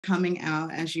coming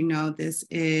out. As you know, this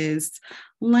is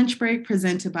Lunch Break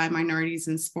presented by Minorities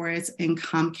in Sports and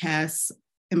Comcast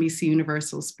NBC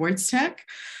Universal SportsTech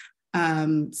 /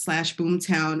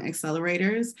 Boomtown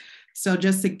Accelerators. So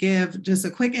just to give just a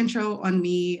quick intro on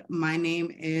me, my name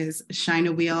is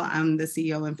SHAINA WIEL. I'm the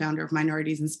CEO and founder of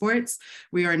Minorities in Sports.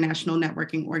 We are a national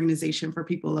networking organization for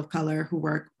people of color who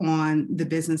work on the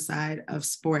business side of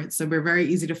sports. So we're very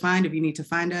easy to find. If you need to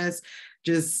find us,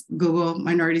 just Google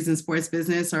Minorities in Sports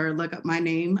Business or look up my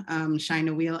name,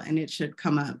 SHAINA WIEL, and it should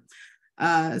come up.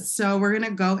 So we're going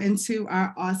to go into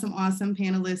our awesome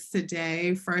panelists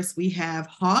today. First, we have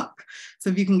Hawk. So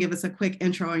if you can give us a quick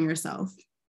intro on yourself.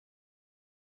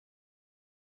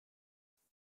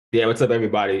 Yeah, what's up,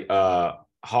 everybody?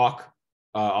 Hawk,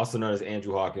 also known as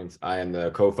Andrew Hawkins. I am the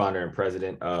co-founder and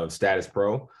president of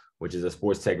StatusPRO, which is a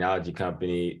sports technology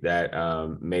company that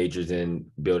majors in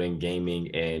building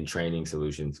gaming and training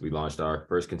solutions. We launched our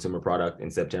first consumer product in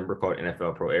September called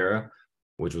NFL Pro Era,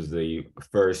 which was the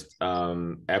first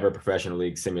ever professional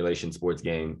league simulation sports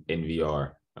game in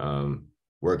VR.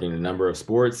 Working in a number of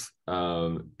sports,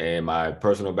 and my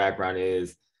personal background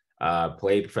is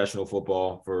played professional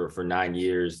football for 9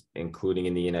 years, including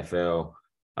in the NFL.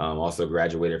 Also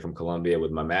graduated from Columbia with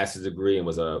my master's degree and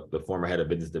was the former head of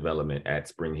business development at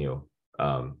Spring Hill,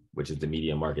 which is the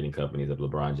media and marketing companies of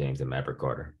LeBron James and Maverick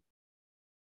Carter.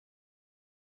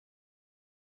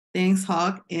 Thanks,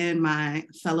 Hawk, and my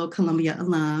fellow Columbia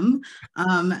alum.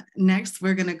 Next,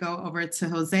 we're going to go over to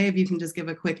Jose. If you can just give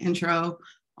a quick intro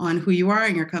on who you are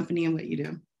and your company and what you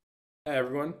do. Hi,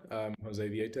 everyone. I'm Jose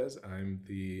VIEITEZ. I'm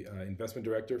the investment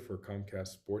director for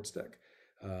Comcast SportsTech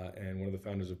and one of the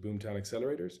founders of Boomtown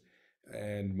Accelerators.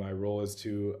 And my role is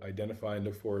to identify and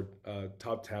look for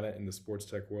top talent in the sports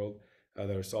tech world that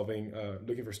are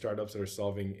looking for startups that are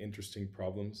solving interesting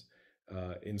problems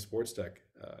in sports tech,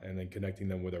 and then connecting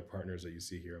them with our partners that you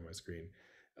see here on my screen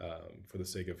for the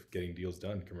sake of getting deals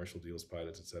done, commercial deals,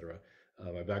 pilots, etc.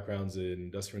 My background's in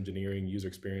industrial engineering, user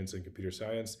experience, and computer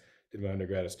science. Did my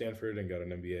undergrad at Stanford and got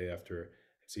an MBA after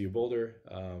CU Boulder,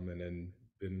 and then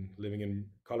been living in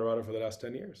Colorado for the last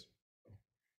 10 years.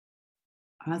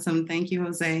 Awesome. Thank you,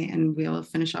 Jose. And we'll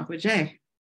finish off with Jay.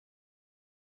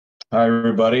 Hi,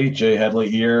 everybody. Jay HEDLEY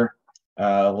here.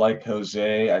 Like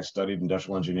Jose, I studied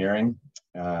industrial engineering.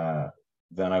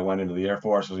 Then I went into the Air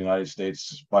Force as a United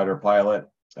States fighter pilot.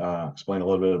 Explain a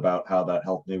little bit about how that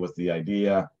helped me with the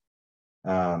idea.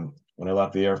 When I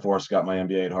left the Air Force, got my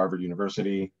MBA at Harvard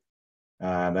University.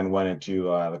 And then went into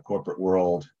the corporate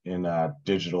world in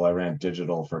digital. I ran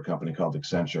digital for a company called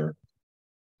Accenture.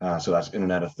 So that's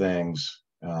Internet of Things,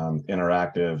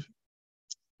 interactive,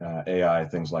 AI,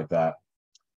 things like that.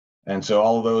 And so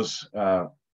all of those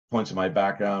points of my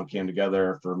background came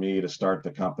together for me to start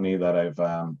the company that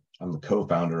I'm the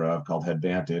co-founder of, called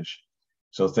HeadVantage.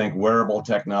 So think wearable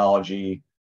technology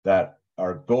that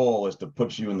our goal is to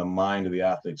put you in the mind of the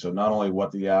athlete. So not only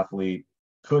what the athlete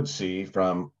could see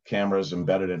from cameras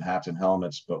embedded in hats and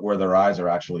helmets, but where their eyes are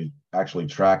actually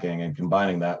tracking, and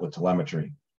combining that with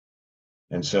telemetry.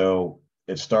 And so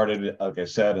it started, like I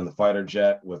said, in the fighter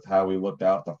jet with how we looked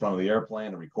out the front of the airplane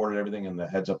and recorded everything in the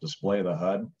heads-up display of the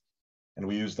HUD. And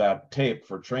we used that tape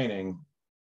for training,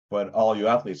 but all you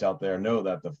athletes out there know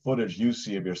that the footage you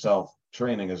see of yourself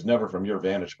training is never from your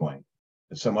vantage point.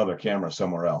 It's some other camera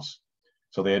somewhere else.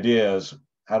 So the idea is,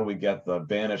 how do we get the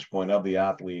vantage point of the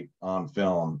athlete on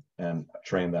film and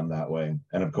train them that way?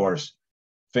 And of course,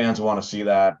 fans want to see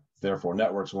that. Therefore,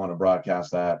 networks want to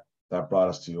broadcast that. That brought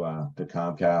us to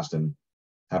Comcast, and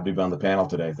happy to be on the panel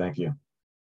today. Thank you.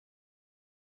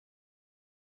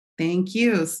 Thank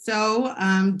you. So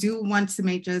do want to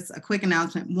make just a quick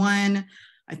announcement. One,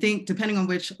 I think depending on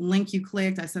which link you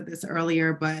clicked, I said this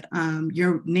earlier, but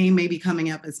your name may be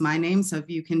coming up as my name. So if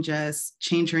you can just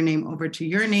change your name over to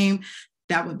your name,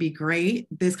 that would be great.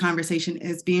 This conversation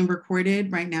is being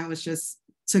recorded. Right now, it's just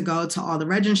to go to all the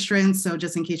registrants. So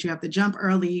just in case you have to jump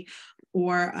early,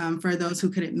 or for those who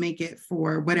couldn't make it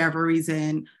for whatever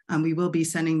reason, we will be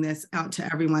sending this out to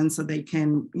everyone so they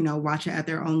can, watch it at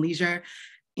their own leisure.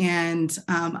 And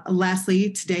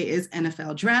lastly, today is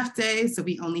NFL Draft Day. So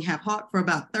we only have Hawk for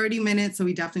about 30 minutes. So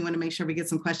we definitely want to make sure we get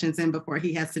some questions in before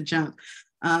he has to jump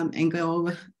and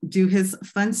go do his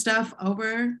fun stuff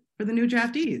over for the new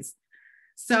draftees.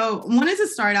 So I wanted to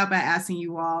start out by asking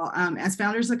you all, as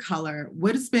founders of color,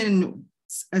 what has been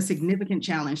a significant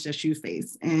challenge that you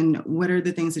face, and what are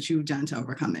the things that you've done to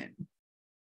overcome it?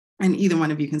 And either one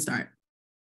of you can start.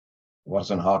 What's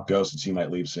on Hawk go, since he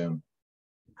might leave soon?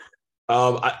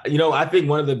 I think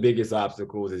one of the biggest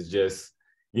obstacles is just,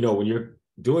 when you're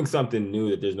doing something new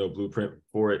that there's no blueprint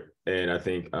for it. And I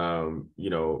think,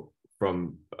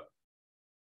 from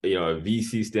you know, a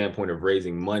VC standpoint of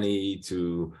raising money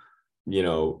to, you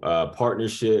know,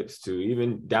 partnerships, to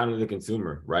even down to the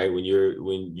consumer, right? When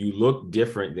you look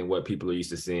different than what people are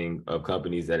used to seeing of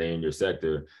companies that are in your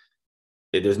sector,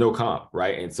 there's no comp,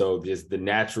 right? And so just the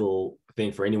natural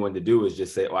thing for anyone to do is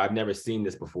just say, oh, I've never seen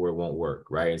this before, it won't work,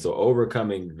 right? And so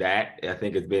overcoming that, I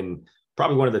think, has been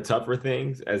probably one of the tougher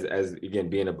things as again,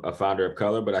 being a founder of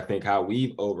color. But I think how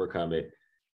we've overcome it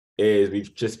is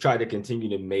we've just tried to continue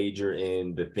to major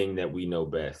in the thing that we know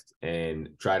best and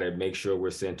try to make sure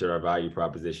we're centered our value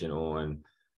proposition on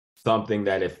something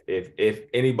that if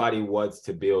anybody was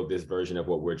to build this version of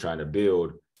what we're trying to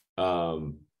build,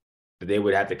 they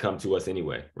would have to come to us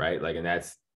anyway, right? Like, and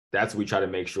that's we try to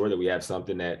make sure that we have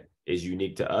something that is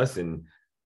unique to us. And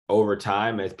over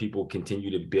time, as people continue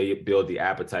to build the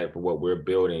appetite for what we're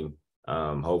building,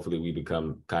 hopefully we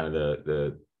become kind of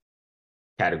the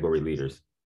category leaders.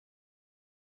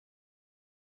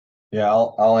 Yeah,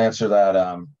 I'll answer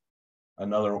that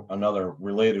another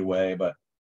related way. But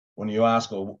when you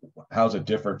ask, well, how's it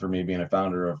different for me being a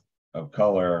founder of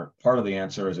color? Part of the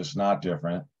answer is it's not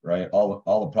different, right? All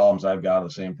the problems I've got are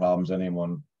the same problems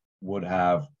anyone would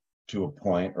have to a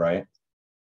point, right?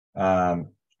 Some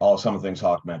of the things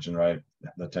Hawk mentioned, right?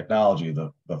 The technology,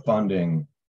 the funding,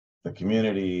 the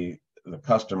community, the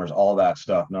customers, all that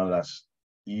stuff. None of that's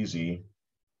easy.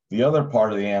 The other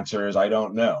part of the answer is I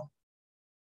don't know.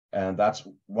 And that's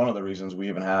one of the reasons we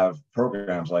even have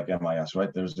programs like MIS,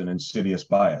 right? There's an insidious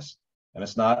bias. And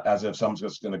it's not as if someone's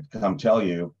just going to come tell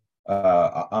you,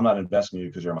 I'm not investing in you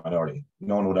because you're a minority.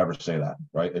 No one would ever say that,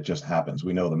 right? It just happens.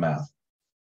 We know the math.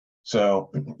 So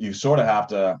you sort of have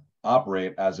to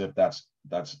operate as if that's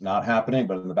not happening,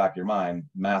 but in the back of your mind,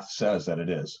 math says that it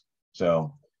is.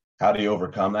 So how do you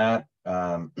overcome that?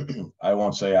 I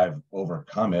won't say I've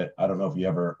overcome it. I don't know if you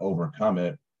ever overcome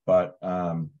it, but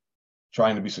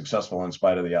trying to be successful in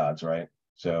spite of the odds, right?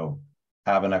 So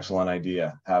have an excellent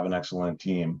idea, have an excellent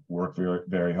team, work very,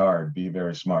 very hard, be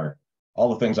very smart. All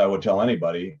the things I would tell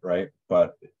anybody, right?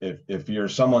 But if you're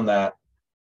someone that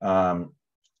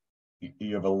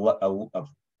you have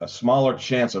a smaller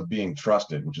chance of being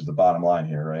trusted, which is the bottom line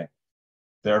here, right?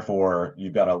 Therefore,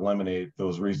 you've got to eliminate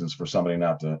those reasons for somebody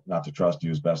not to trust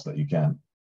you as best that you can.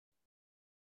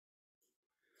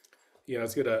 Yeah,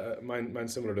 that's good.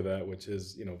 Mine's similar to that, which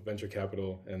is, you know, venture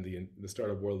capital and the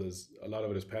startup world is a lot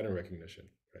of it is pattern recognition,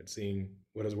 right? Seeing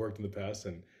what has worked in the past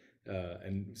and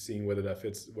seeing whether that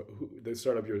fits the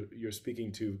startup you're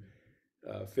speaking to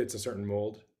fits a certain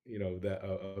mold, you know, that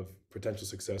of potential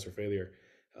success or failure,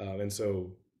 and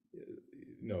so,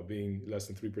 you know, being less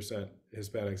than 3%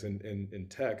 Hispanics in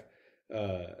tech,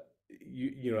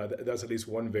 you know, that's at least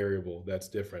one variable that's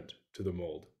different to the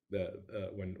mold that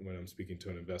when I'm speaking to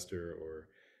an investor or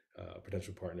a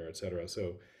potential partner, et cetera.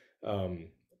 So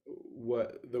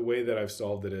the way that I've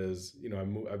solved it is, you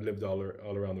know, I've lived all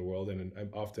around the world, and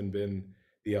I've often been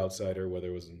the outsider, whether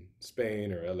it was in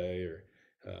Spain or LA or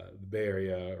the Bay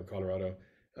Area or Colorado,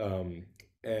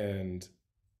 and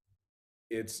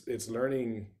it's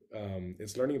learning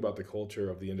about the culture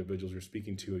of the individuals you're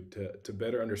speaking to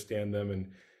better understand them,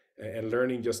 and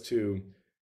learning just to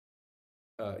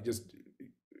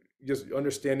just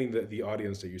understanding the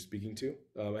audience that you're speaking to,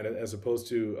 and as opposed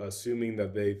to assuming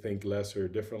that they think less or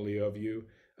differently of you,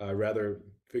 rather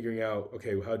figuring out,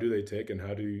 okay, how do they tick and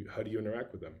how do you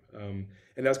interact with them,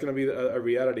 and that's going to be a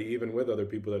reality even with other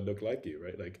people that look like you,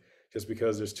 right? Like, just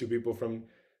because there's two people from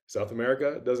South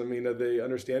America doesn't mean that they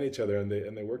understand each other and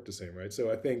they work the same, right?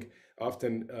 So I think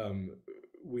often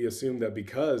we assume that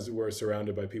because we're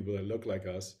surrounded by people that look like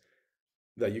us,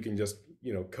 that you can just,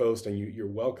 you know, coast and you're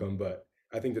welcome. But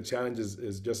I think the challenge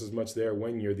is just as much there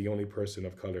when you're the only person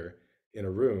of color in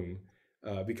a room,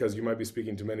 because you might be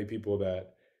speaking to many people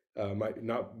that might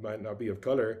not be of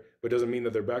color, but doesn't mean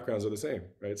that their backgrounds are the same,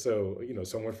 right? So, you know,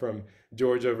 someone from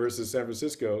Georgia versus San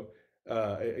Francisco,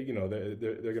 you know,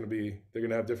 they're going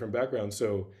to have different backgrounds.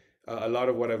 So a lot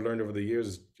of what I've learned over the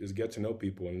years is get to know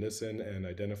people and listen and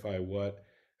identify what,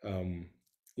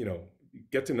 you know,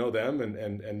 get to know them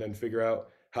and then figure out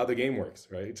how the game works,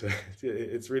 right?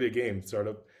 It's really a game.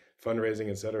 Startup fundraising,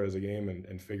 et cetera, is a game,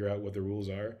 and figure out what the rules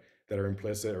are that are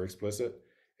implicit or explicit.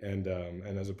 And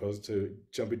as opposed to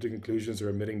jumping to conclusions or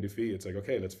admitting defeat, it's like,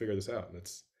 okay, let's figure this out.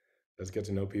 Let's get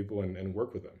to know people and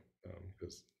work with them,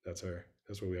 because that's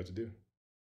what we have to do.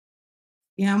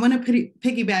 Yeah, I want to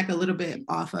piggyback a little bit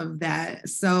off of that.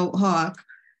 So, Hawk,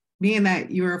 being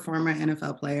that you're a former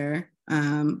NFL player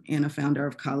and a founder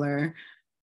of color,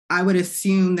 I would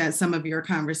assume that some of your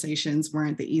conversations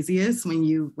weren't the easiest when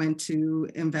you went to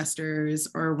investors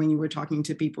or when you were talking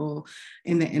to people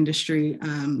in the industry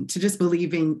to just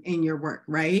believe in your work,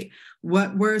 right?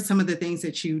 What were some of the things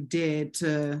that you did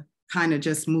to kind of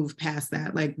just move past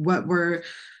that? Like what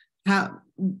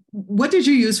did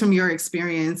you use from your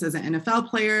experience as an NFL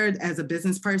player, as a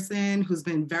business person who's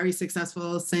been very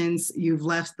successful since you've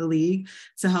left the league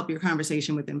to help your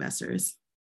conversation with investors?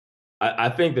 I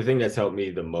think the thing that's helped me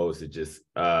the most is just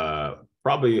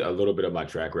probably a little bit of my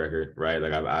track record, right?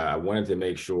 Like I wanted to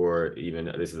make sure, even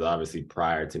this is obviously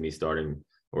prior to me starting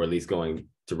or at least going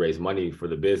to raise money for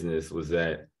the business, was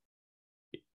that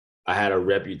I had a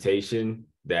reputation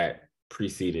that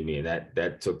preceded me, and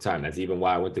that took time. That's even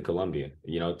why I went to Columbia,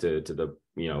 to the,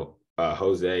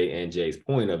 Jose and Jay's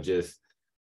point of just,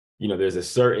 there's a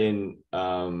certain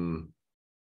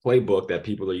playbook that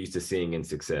people are used to seeing in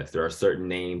success. There are certain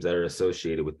names that are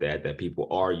associated with that people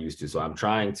are used to. So I'm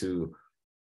trying to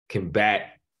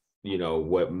combat,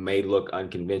 what may look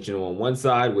unconventional on one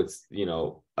side with,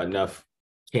 enough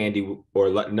candy or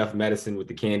enough medicine with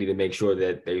the candy to make sure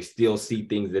that they still see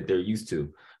things that they're used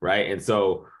to, right? And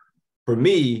so for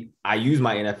me, I use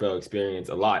my NFL experience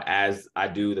a lot, as I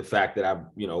do the fact that I've,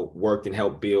 worked and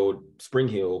helped build Spring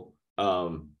Hill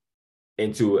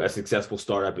into a successful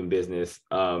startup in business,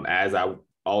 as I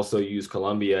also use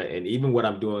Columbia and even what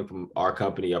I'm doing from our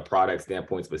company, a product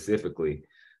standpoint specifically.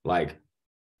 Like,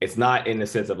 it's not in the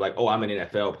sense of like, oh, I'm an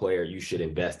NFL player, you should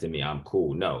invest in me, I'm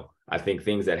cool. No, I think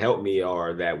things that help me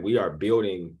are that we are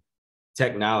building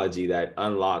technology that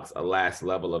unlocks a last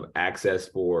level of access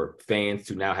for fans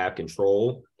to now have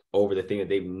control over the thing that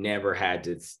they've never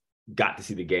got to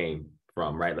see the game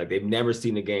from, right? Like they've never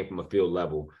seen the game from a field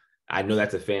level. I know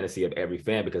that's a fantasy of every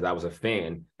fan because I was a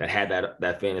fan that had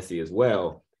that fantasy as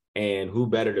well. And who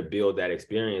better to build that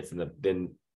experience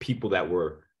than people that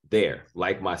were there,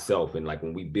 like myself. And like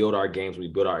when we build our games, when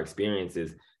we build our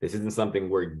experiences, this isn't something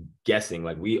we're guessing.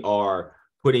 Like we are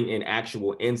putting in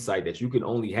actual insight that you can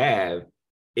only have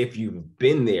if you've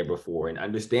been there before and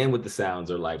understand what the sounds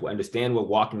are like, understand what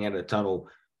walking out of the tunnel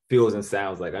feels and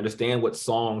sounds like, understand what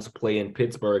songs play in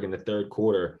Pittsburgh in the third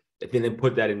quarter, and then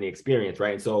put that in the experience,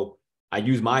 right? And so I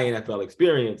use my NFL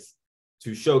experience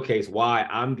to showcase why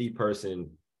I'm the person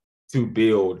to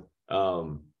build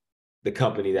the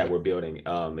company that we're building.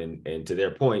 And to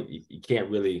their point, you can't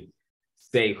really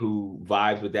say who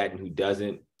vibes with that and who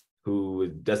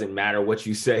doesn't matter what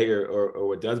you say or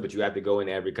what does, but you have to go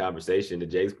into every conversation, to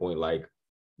Jay's point, like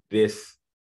this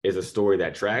is a story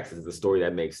that tracks, this is a story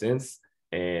that makes sense.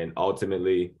 And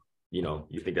ultimately,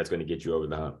 you think that's going to get you over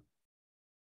the hump.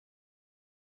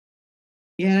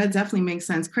 Yeah, that definitely makes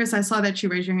sense. Chris, I saw that you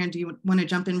raised your hand. Do you want to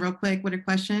jump in real quick with a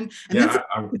question? And yeah,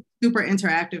 this is super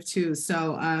interactive too.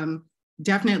 So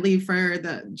definitely for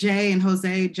the Jay and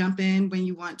Jose, jump in when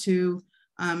you want to.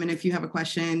 And if you have a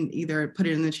question, either put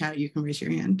it in the chat or you can raise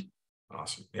your hand.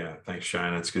 Awesome. Yeah, thanks,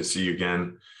 Shaina. It's good to see you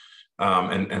again.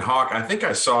 And Hawk, I think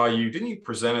I saw you. Didn't you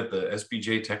present at the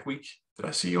SBJ Tech Week? Did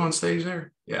I see you on stage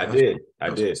there? Yeah, I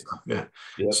did. Yeah.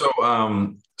 Yep.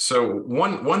 So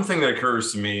one thing that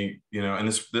occurs to me, and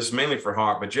this mainly for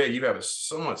Hawk, but Jay, you have a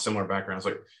somewhat similar background. It's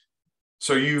like,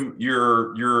 so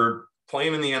you're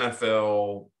playing in the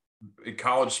NFL, in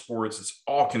college sports, it's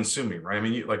all consuming, right? I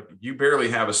mean, you barely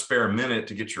have a spare minute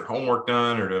to get your homework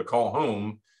done or to call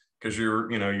home because you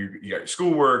got your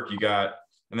schoolwork,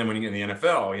 and then when you get in the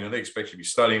NFL, they expect you to be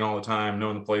studying all the time,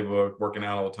 knowing the playbook, working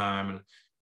out all the time. And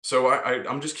so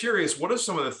I'm just curious, what are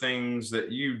some of the things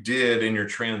that you did in your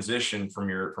transition from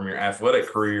your athletic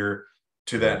career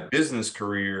to that business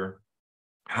career?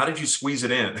 How did you squeeze it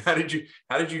in? How did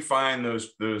you find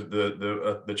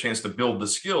the chance to build the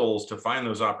skills to find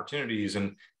those opportunities?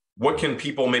 And what can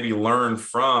people maybe learn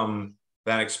from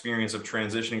that experience of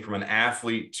transitioning from an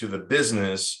athlete to the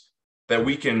business that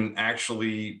we can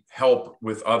actually help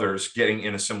with others getting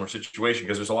in a similar situation?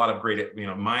 Because there's a lot of great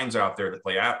minds out there that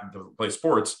play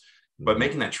sports, but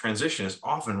making that transition is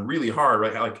often really hard,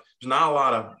 right? Like there's not a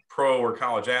lot of pro or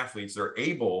college athletes that are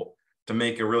able to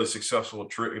make a really successful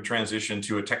transition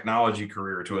to a technology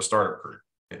career, to a startup career.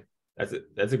 Yeah.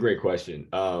 That's a great question.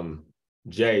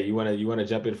 Jay, you want to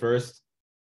jump in first?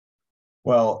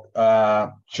 Well,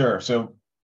 sure. So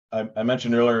I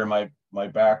mentioned earlier my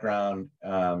background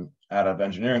out of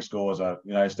engineering school was a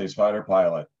United States fighter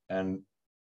pilot, and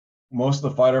most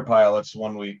of the fighter pilots,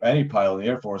 any pilot in the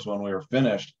Air Force, when we were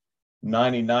finished,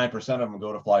 99% of them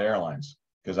go to fly airlines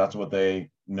because that's what they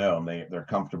know, and they're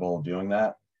comfortable doing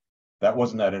that. That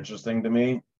wasn't that interesting to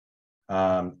me.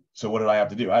 So what did I have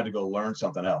to do? I had to go learn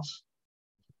something else.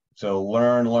 So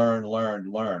learn,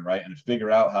 right? And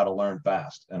figure out how to learn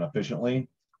fast and efficiently.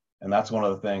 And that's one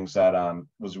of the things that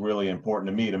was really important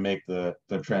to me to make the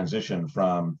transition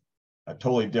from a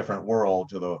totally different world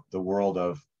to the world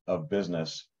of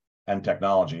business and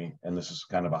technology. And this is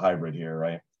kind of a hybrid here,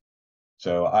 right?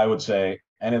 So I would say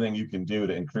anything you can do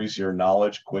to increase your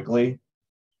knowledge quickly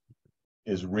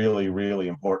is really, really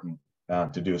important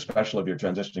to do, especially if you're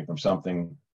transitioning from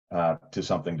something to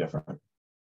something different.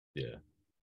 Yeah.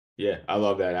 Yeah, I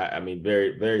love that. I mean,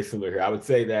 very, very similar here. I would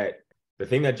say that the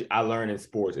thing that I learned in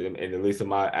sports, and at least in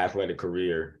my athletic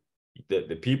career,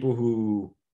 the people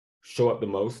who show up the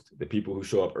most, the people who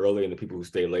show up early, and the people who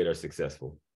stay late are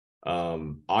successful.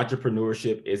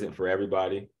 Entrepreneurship isn't for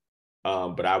everybody,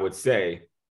 but I would say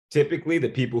typically the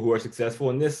people who are successful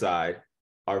in this side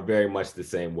are very much the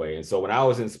same way. And so when I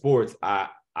was in sports,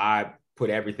 I put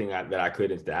everything that I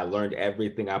could into that. I learned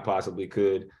everything I possibly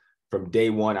could. From day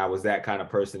one, I was that kind of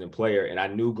person and player. And I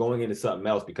knew going into something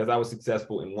else, because I was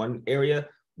successful in one area,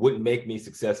 wouldn't make me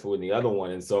successful in the other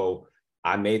one. And so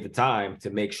I made the time to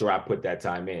make sure I put that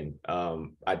time in.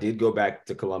 I did go back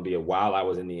to Columbia while I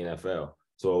was in the NFL.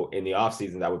 So in the off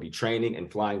seasons, I would be training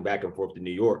and flying back and forth to New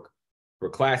York for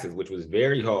classes, which was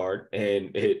very hard.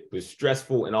 And it was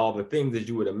stressful and all the things that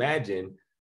you would imagine.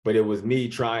 But it was me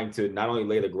trying to not only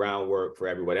lay the groundwork for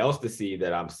everyone else to see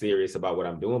that I'm serious about what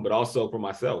I'm doing, but also for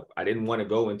myself. I didn't want to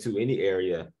go into any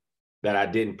area that I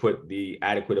didn't put the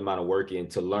adequate amount of work in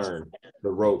to learn the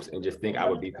ropes and just think I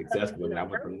would be successful. And I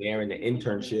went from there into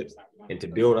internships and to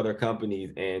build other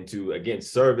companies and to, again,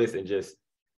 service and just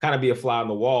kind of be a fly on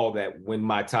the wall that when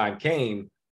my time came,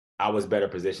 I was better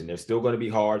positioned. They're still going to be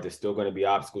hard. There's still going to be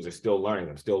obstacles. They're still learning.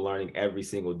 I'm still learning every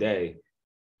single day,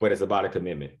 but it's about a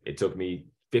commitment. It took me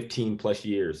 15 plus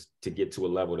years to get to a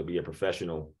level to be a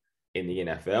professional in the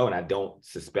NFL. And I don't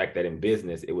suspect that in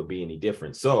business, it would be any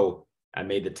different. So I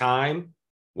made the time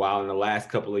while in the last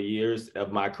couple of years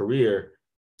of my career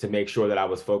to make sure that I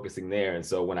was focusing there. And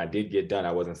so when I did get done,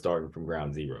 I wasn't starting from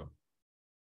ground zero.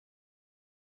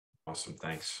 Awesome.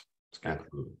 Thanks. That's good.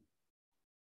 Absolutely.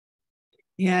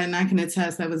 Yeah, and I can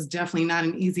attest that was definitely not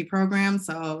an easy program.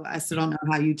 So I still don't know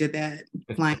how you did that,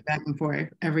 flying back and forth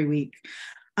every week.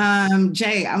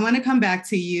 Jay, I want to come back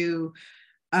to you.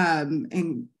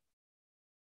 And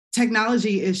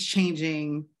technology is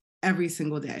changing every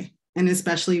single day, and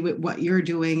especially with what you're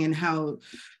doing and how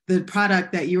the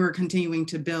product that you are continuing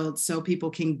to build so people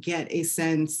can get a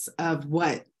sense of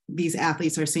what these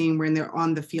athletes are seeing when they're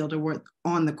on the field or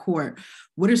on the court.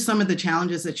 What are some of the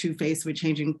challenges that you face with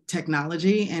changing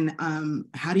technology, and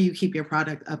how do you keep your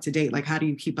product up to date? Like, how do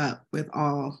you keep up with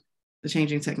all the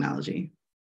changing technology?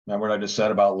 Remember what I just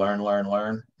said about learn.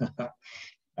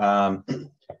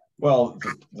 Well,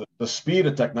 the speed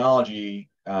of technology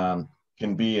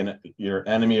can be your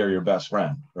enemy or your best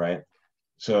friend, right?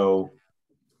 So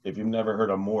if you've never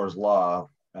heard of Moore's Law,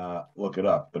 look it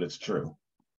up, but it's true.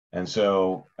 And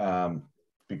so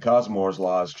because Moore's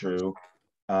Law is true,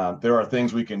 there are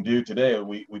things we can do today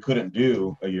we couldn't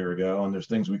do a year ago, and there's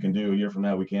things we can do a year from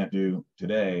now we can't do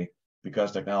today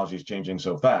because technology is changing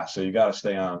so fast. So you got to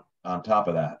stay on top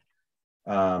of that.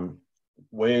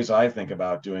 Ways I think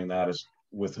about doing that is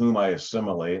with whom I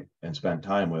assimilate and spend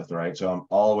time with, right? So I'm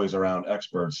always around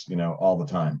experts, all the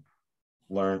time.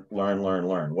 Learn.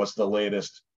 What's the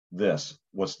latest this?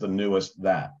 What's the newest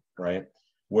that, right?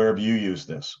 Where have you used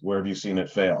this? Where have you seen it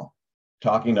fail?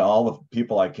 Talking to all the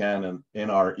people I can in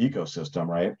our ecosystem,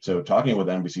 right? So talking with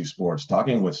NBC Sports,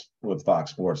 talking with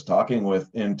Fox Sports, talking with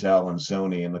Intel and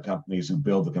Sony and the companies who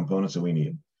build the components that we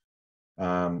need.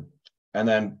 And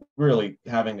then really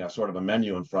having a sort of a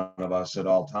menu in front of us at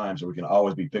all times so we can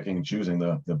always be picking and choosing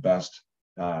the best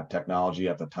technology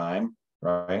at the time,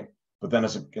 right? But then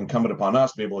it's incumbent upon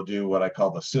us to be able to do what I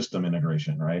call the system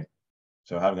integration, right?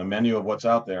 So having a menu of what's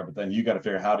out there, but then you got to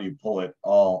figure out how do you pull it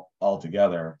all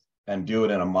together and do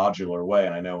it in a modular way.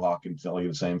 And I know Hawk can tell you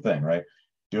the same thing, right?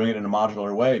 Doing it in a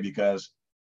modular way, because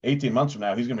 18 months from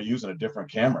now, he's going to be using a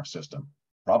different camera system,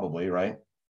 probably, right?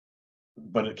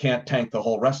 But it can't tank the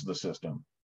whole rest of the system.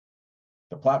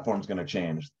 The platform's going to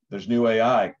change. There's new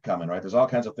AI coming, right? There's all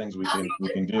kinds of things we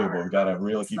can do, but we've got to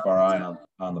really keep our eye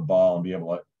on the ball and be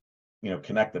able to,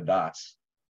 connect the dots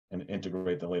and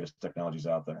integrate the latest technologies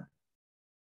out there.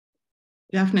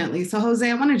 Definitely. So Jose,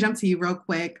 I want to jump to you real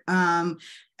quick.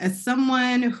 As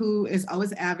someone who is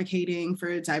always advocating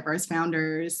for diverse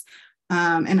founders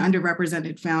and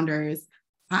underrepresented founders,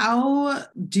 what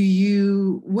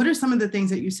are some of the things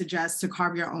that you suggest to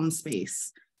carve your own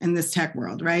space in this tech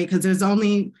world, right? Because there's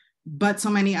only but so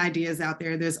many ideas out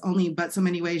there. There's only but so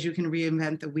many ways you can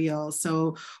reinvent the wheel.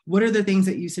 So what are the things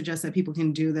that you suggest that people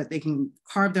can do that they can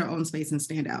carve their own space and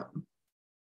stand out?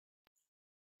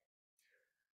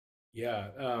 Yeah,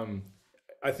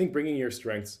 I think bringing your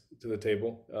strengths to the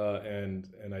table and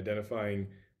identifying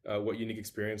what unique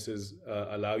experiences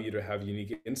allow you to have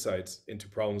unique insights into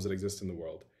problems that exist in the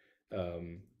world. A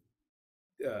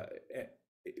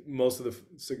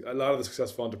lot of the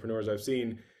successful entrepreneurs I've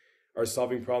seen are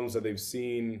solving problems that they've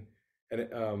seen,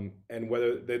 and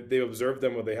whether they've observed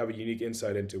them or they have a unique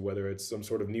insight into, whether it's some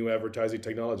sort of new advertising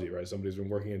technology, right? Somebody's been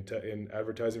working in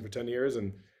advertising for 10 years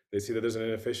and they see that there's an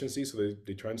inefficiency, so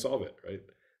they try and solve it, right?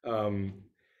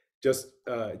 Just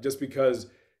because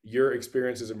your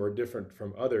experiences are more different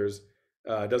from others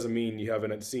doesn't mean you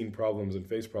haven't seen problems and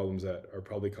faced problems that are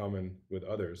probably common with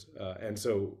others. And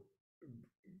so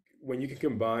when you can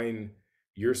combine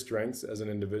your strengths as an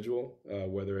individual,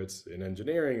 whether it's in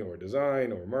engineering or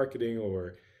design or marketing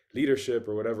or leadership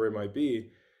or whatever it might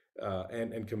be,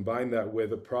 and combine that with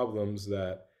the problems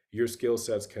that your skill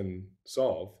sets can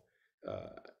solve,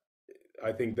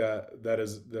 I think that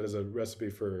is a recipe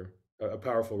for a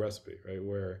powerful recipe, right?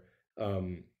 Where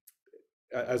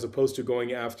as opposed to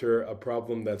going after a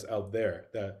problem that's out there,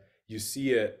 that you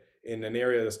see it in an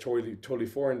area that's totally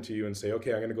foreign to you and say,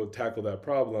 okay, I'm going to go tackle that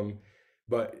problem,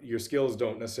 but your skills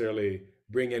don't necessarily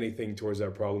bring anything towards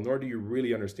that problem, nor do you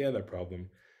really understand that problem.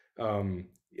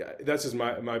 Yeah, that's just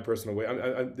my personal way.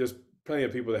 There's plenty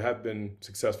of people that have been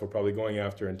successful probably going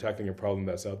after and tackling a problem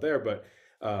that's out there, but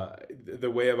the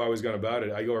way I've always gone about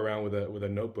it, I go around with a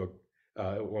notebook.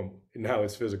 Well, now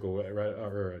it's physical, right,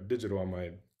 or digital on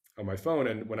my phone,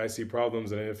 and when I see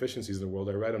problems and inefficiencies in the world,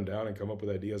 I write them down and come up with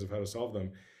ideas of how to solve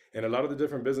them. And a lot of the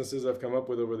different businesses I've come up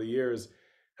with over the years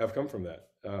have come from that.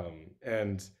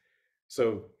 And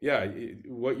so, yeah,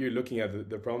 what you're looking at,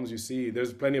 the problems you see,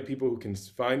 there's plenty of people who can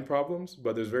find problems,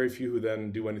 but there's very few who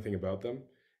then do anything about them.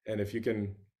 And if you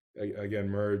can, again,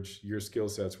 merge your skill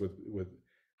sets with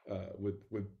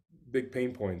big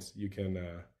pain points, you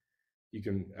can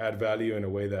add value in a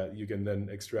way that you can then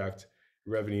extract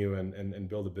revenue and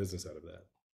build a business out of that.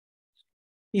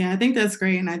 Yeah, I think that's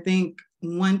great. And I think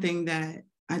one thing that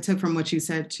I took from what you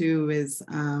said too is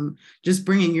just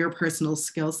bringing your personal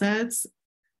skill sets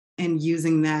and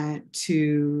using that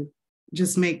to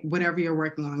just make whatever you're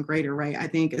working on greater, right? I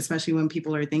think especially when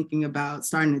people are thinking about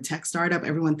starting a tech startup,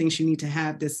 everyone thinks you need to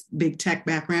have this big tech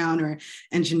background or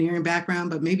engineering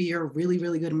background, but maybe you're a really,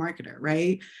 really good marketer,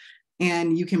 right?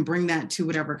 And you can bring that to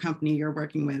whatever company you're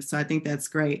working with. So I think that's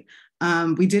great.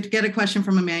 We did get a question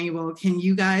from Emmanuel. Can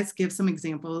you guys give some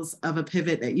examples of a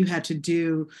pivot that you had to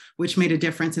do which made a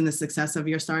difference in the success of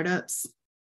your startups?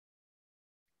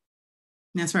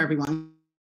 And that's for everyone.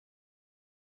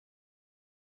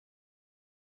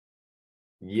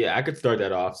 Yeah, I could start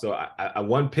that off. So I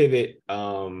one pivot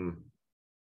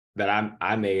that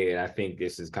I made, and I think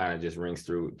this is kind of just rings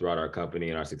throughout our company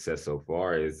and our success so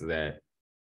far, is that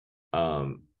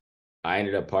I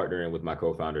ended up partnering with my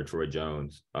co-founder, Troy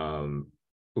Jones, who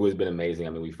has been amazing.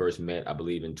 I mean, we first met, I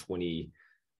believe, in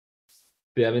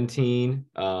 2017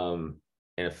 and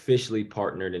officially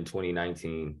partnered in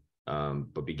 2019,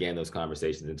 but began those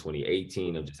conversations in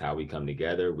 2018 of just how we come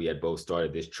together. We had both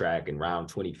started this track in around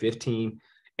 2015.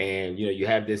 And, you know, you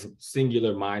have this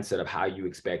singular mindset of how you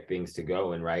expect things to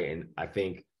go. And right. And I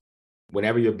think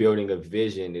whenever you're building a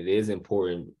vision, it is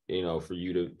important, you know, for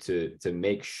you to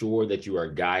make sure that you are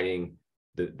guiding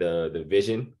the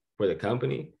vision for the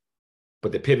company.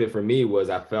 But the pivot for me was,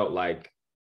 I felt like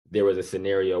there was a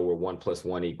scenario where 1 +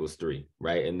 1 = 3,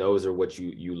 right? And those are what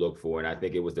you look for. And I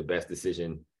think it was the best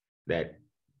decision that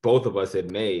both of us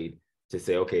had made, to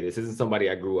say, okay, this isn't somebody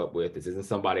I grew up with. This isn't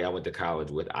somebody I went to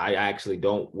college with. I actually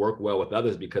don't work well with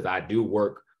others because I do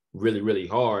work really, really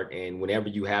hard. And whenever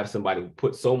you have somebody who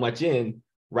puts so much in,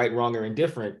 right, wrong, or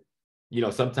indifferent, you know,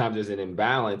 sometimes there's an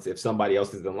imbalance if somebody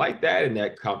else isn't like that, and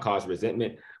that can cause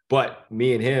resentment. But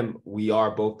me and him, we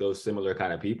are both those similar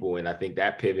kind of people. And I think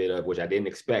that pivot, of which I didn't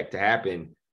expect to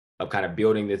happen, of kind of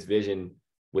building this vision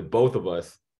with both of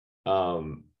us,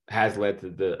 has led to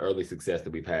the early success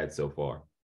that we've had so far.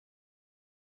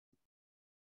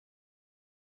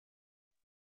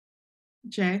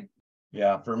 Jay?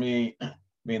 Yeah, for me, I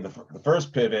mean, the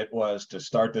first pivot was to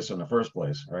start this in the first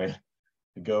place, right?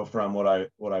 To go from what I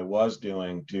was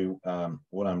doing to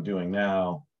what I'm doing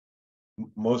now.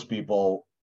 Most people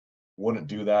wouldn't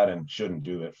do that and shouldn't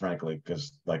do it, frankly,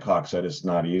 because like Hawk said, it's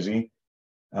not easy.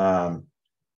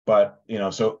 But, you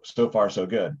know, so far, so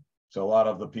good. So a lot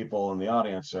of the people in the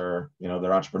audience are, you know,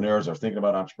 they're entrepreneurs, are thinking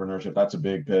about entrepreneurship. That's a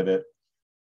big pivot.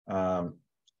 A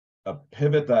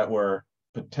pivot that we're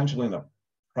potentially in the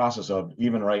process of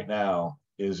even right now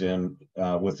is in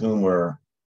with whom we're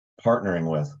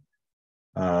partnering with.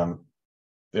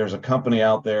 There's a company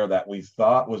out there that we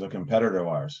thought was a competitor of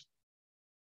ours.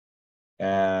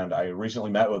 And I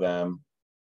recently met with them,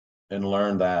 and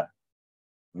learned that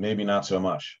maybe not so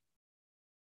much.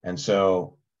 And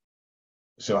so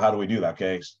how do we do that?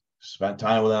 Okay, spent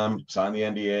time with them, signed the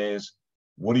NDAs.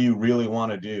 What do you really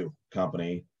want to do,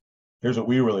 company? Here's what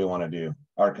we really want to do,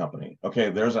 our company.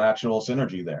 Okay, there's an actual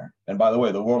synergy there. And by the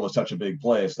way, the world is such a big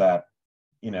place that,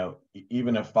 you know,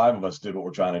 even if 5 of us did what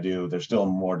we're trying to do, there's still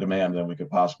more demand than we could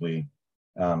possibly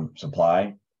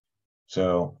supply.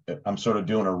 So I'm sort of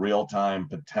doing a real-time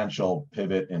potential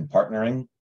pivot in partnering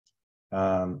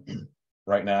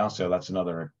right now. So that's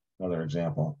another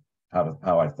example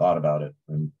how I thought about it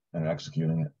and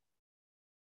executing it.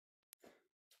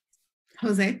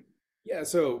 Jose? Yeah,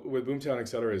 so with Boomtown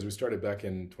Accelerators, we started back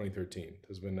in 2013.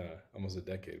 It's been almost a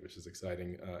decade, which is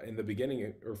exciting. In the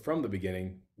beginning, or from the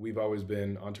beginning, we've always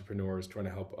been entrepreneurs trying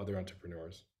to help other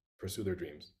entrepreneurs pursue their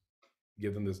dreams,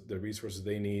 give them the resources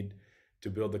they need to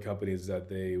build the companies that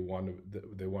they want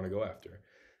to go after.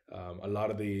 A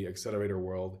lot of the accelerator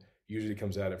world usually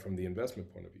comes at it from the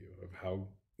investment point of view of how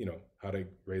to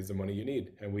raise the money you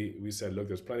need. And we said, look,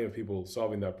 there's plenty of people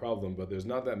solving that problem, but there's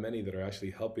not that many that are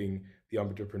actually helping the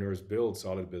entrepreneurs build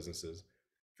solid businesses,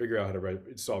 figure out how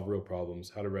to solve real problems,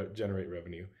 how to generate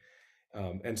revenue.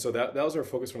 And so that was our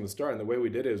focus from the start. And the way we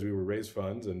did it is we would raise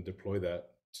funds and deploy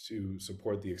that to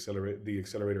support the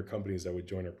accelerator companies that would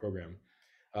join our program.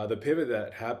 The pivot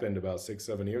that happened about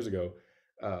 6-7 years ago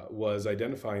was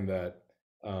identifying that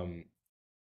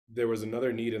there was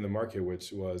another need in the market,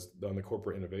 which was on the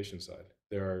corporate innovation side.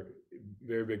 There are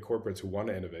very big corporates who want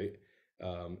to innovate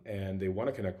and they want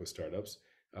to connect with startups,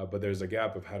 but there's a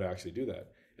gap of how to actually do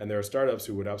that. And there are startups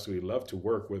who would absolutely love to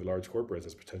work with large corporates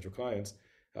as potential clients,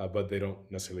 but they don't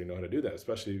necessarily know how to do that,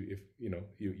 especially if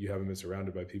you haven't been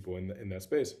surrounded by people in that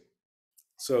space.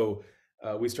 So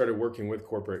we started working with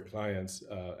corporate clients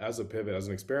as a pivot, as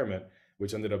an experiment,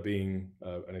 which ended up being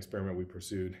an experiment we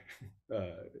pursued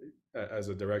as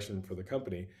a direction for the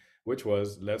company, which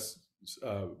was let's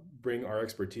bring our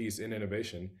expertise in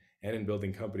innovation and in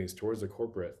building companies towards the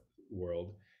corporate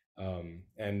world,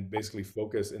 and basically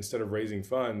focus, instead of raising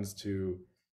funds to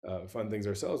fund things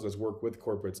ourselves, let's work with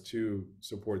corporates to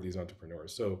support these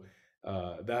entrepreneurs. So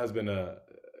that has been a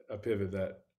pivot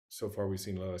that so far we've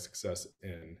seen a lot of success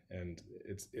in, and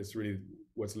it's really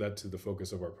what's led to the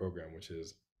focus of our program, which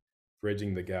is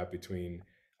bridging the gap between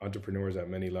entrepreneurs at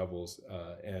many levels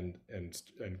and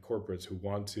corporates who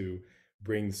want to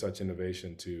bring such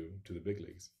innovation to the big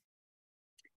leagues.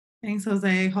 Thanks,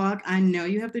 Jose. Hawk, I know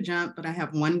you have to jump, but I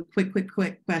have one quick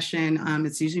question.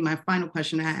 It's usually my final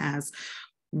question I ask.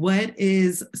 What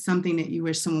is something that you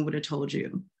wish someone would have told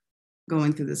you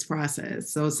going through this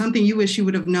process? So something you wish you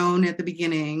would have known at the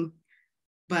beginning,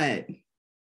 but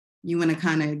you want to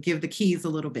kind of give the keys a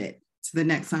little bit to the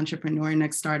next entrepreneur,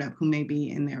 next startup who may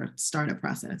be in their startup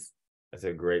process? That's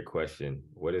a great question.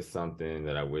 What is something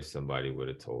that I wish somebody would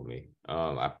have told me?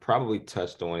 I probably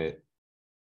touched on it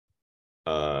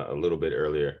a little bit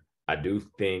earlier. I do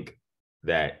think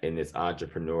that in this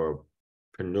entrepreneurial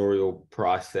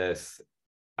process,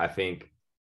 I think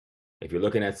if you're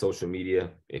looking at social media,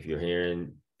 if you're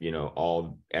hearing,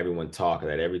 everyone talk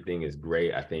that everything is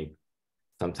great, I think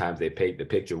sometimes they paint the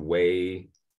picture way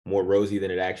more rosy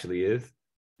than it actually is.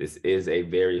 This is a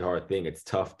very hard thing. It's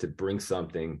tough to bring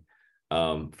something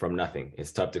from nothing.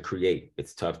 It's tough to create.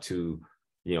 It's tough to,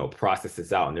 process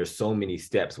this out. And there's so many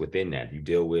steps within that. You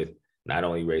deal with not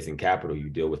only raising capital, you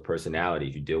deal with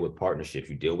personalities, you deal with partnerships,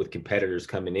 you deal with competitors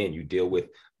coming in, you deal with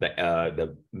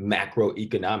the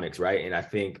macroeconomics, right? And I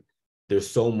think there's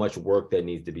so much work that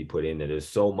needs to be put in there. There's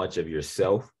so much of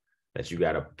yourself that you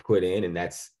got to put in. And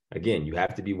that's, again, you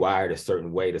have to be wired a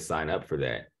certain way to sign up for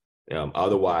that.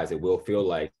 Otherwise, it will feel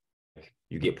like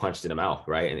you get punched in the mouth,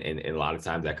 right? And a lot of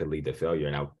times that could lead to failure.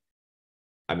 And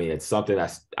I mean, it's something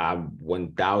I'm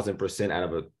 1000% out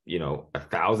of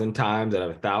 1,000 times out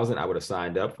of 1,000 I would have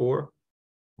signed up for.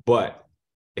 But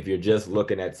if you're just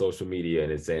looking at social media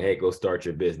and it's saying, hey, go start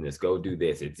your business, go do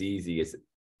this, it's easy,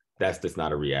 that's just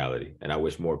not a reality. And I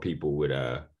wish more people would,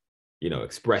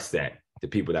 express that to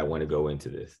people that want to go into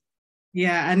this.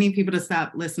 Yeah, I need people to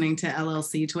stop listening to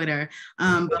LLC Twitter.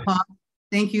 But Paul,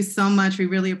 thank you so much. We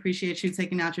really appreciate you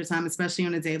taking out your time, especially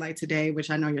on a day like today, which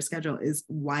I know your schedule is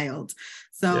wild.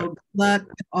 So good luck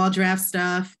with all draft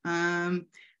stuff.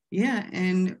 Yeah,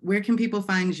 and where can people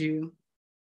find you?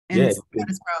 And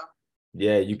StatusPRO.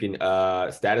 Yeah, you can,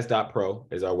 status.pro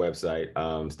is our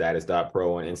website.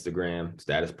 Status.pro on Instagram,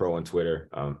 StatusPRO on Twitter,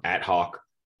 at Hawk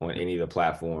on any of the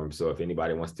platforms. So if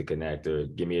anybody wants to connect or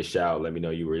give me a shout, let me know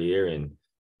you were here and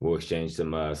we'll exchange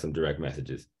some direct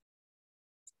messages.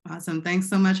 Awesome. Thanks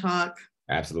so much, Hawk.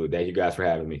 Absolutely. Thank you guys for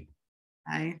having me.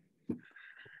 Bye.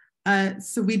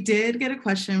 So we did get a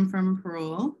question from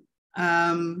Parul.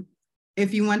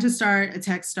 If you want to start a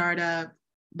tech startup,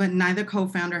 but neither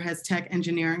co-founder has tech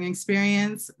engineering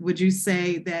experience, would you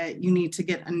say that you need to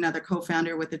get another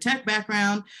co-founder with a tech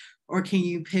background, or can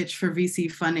you pitch for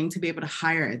VC funding to be able to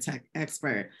hire a tech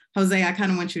expert? Jose, I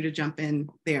kind of want you to jump in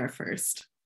there first.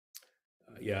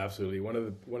 Yeah, absolutely. One of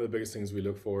the biggest things we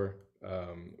look for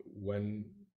when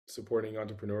supporting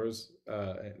entrepreneurs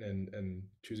and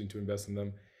choosing to invest in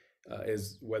them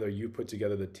is whether you put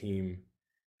together the team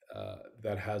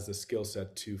that has the skill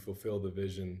set to fulfill the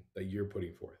vision that you're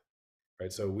putting forth,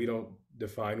 right? So we don't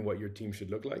define what your team should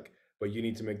look like, but you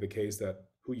need to make the case that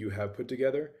who you have put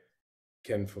together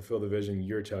can fulfill the vision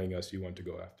you're telling us you want to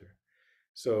go after.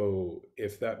 So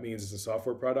if that means it's a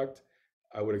software product,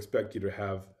 I would expect you to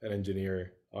have an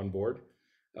engineer on board.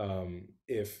 And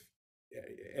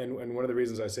one of the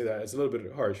reasons I say that, it's a little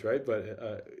bit harsh, right?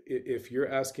 But if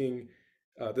you're asking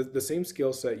the same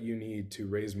skill set you need to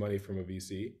raise money from a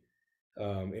VC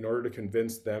in order to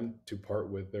convince them to part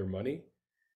with their money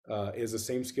is the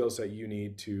same skill set you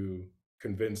need to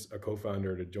convince a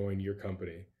co-founder to join your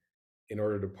company in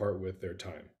order to part with their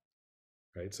time,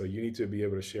 right? So you need to be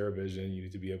able to share a vision. You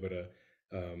need to be able to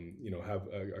have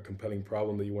a compelling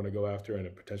problem that you want to go after and a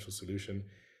potential solution.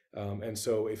 And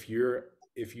so if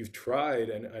you've tried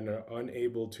and are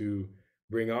unable to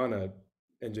bring on a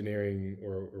engineering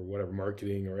or whatever,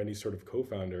 marketing or any sort of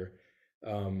co-founder,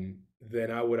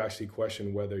 then I would actually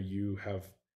question whether you have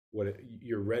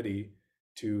you're ready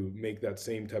to make that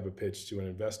same type of pitch to an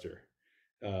investor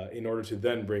in order to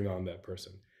then bring on that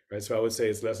person, right? So I would say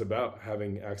it's less about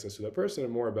having access to that person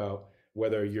and more about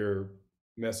whether your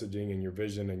messaging and your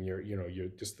vision and your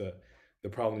just the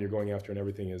problem you're going after and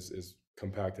everything is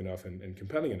compact enough and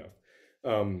compelling enough.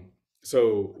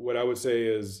 So what I would say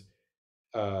is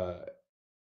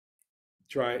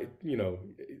start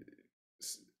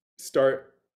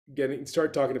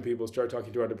talking to people, start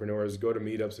talking to entrepreneurs, go to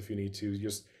meetups if you need to.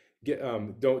 Just get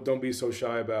don't be so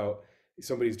shy about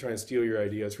somebody's trying to steal your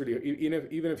idea. It's really,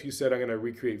 even if you said I'm going to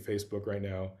recreate Facebook right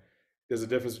now, there's a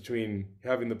difference between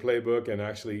having the playbook and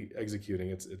actually executing.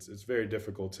 It's very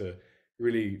difficult to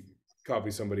really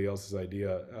copy somebody else's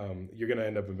idea. You're going to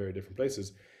end up in very different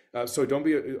places. So don't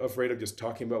be afraid of just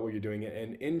talking about what you're doing,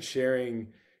 and in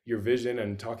sharing your vision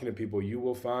and talking to people, you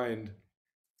will find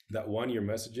that your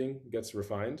messaging gets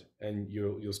refined, and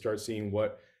you'll start seeing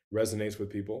what resonates with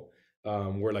people,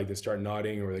 where like they start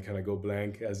nodding or they kind of go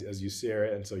blank as you share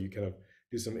it, and so you kind of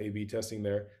do some A/B testing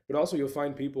there. But also you'll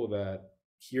find people that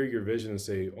hear your vision and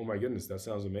say, "Oh my goodness, that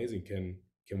sounds amazing. Can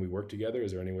we work together?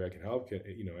 Is there any way I can help?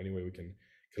 Any way we can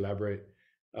collaborate?"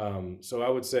 So I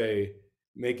would say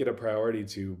make it a priority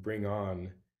to bring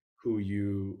on who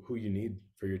you need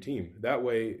for your team. That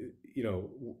way,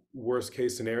 worst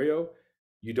case scenario,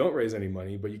 you don't raise any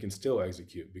money, but you can still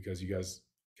execute because you guys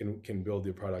can build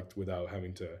the product without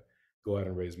having to go out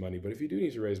and raise money. But if you do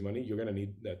need to raise money, you're going to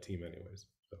need that team anyways.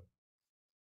 So,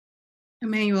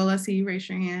 Emmanuel, I see you raise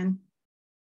your hand.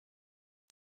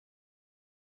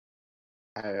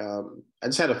 I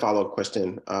just had a follow-up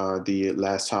question. The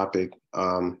last topic,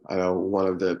 I know one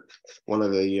of the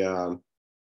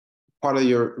part of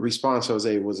your response,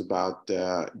 Jose, was about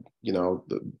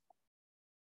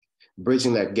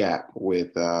bridging that gap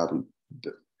with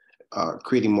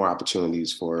creating more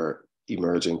opportunities for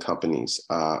emerging companies.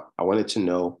 I wanted to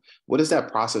know, what is that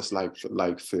process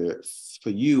like for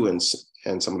you and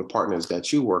some of the partners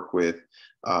that you work with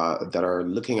that are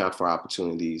looking out for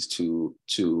opportunities to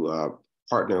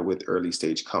partner with early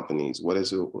stage companies? What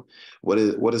does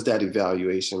that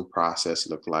evaluation process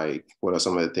look like? What are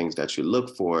some of the things that you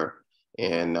look for,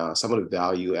 and some of the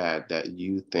value add that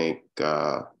you think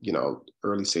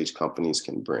early stage companies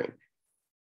can bring?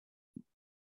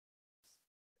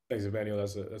 Thanks, Emmanuel.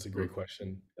 That's a great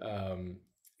question.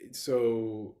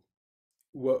 So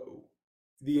what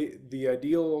the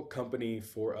ideal company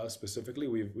for us specifically,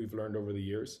 we've learned over the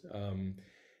years,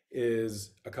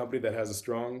 is a company that has a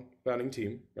strong founding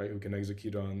team, right, who can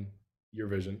execute on your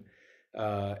vision,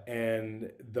 and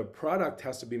the product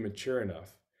has to be mature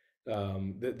enough.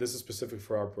 This is specific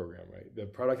for our program, right? The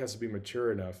product has to be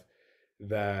mature enough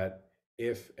that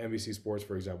if NBC Sports,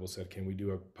 for example, said, "Can we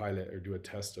do a pilot or do a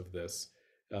test of this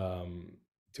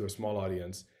to a small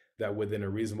audience?" that within a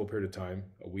reasonable period of time,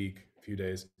 a week, a few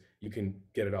days, you can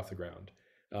get it off the ground.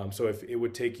 So if it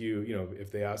would take you, if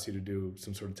they ask you to do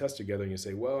some sort of test together and you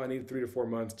say, "Well, I need 3 to 4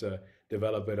 months to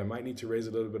develop it. I might need to raise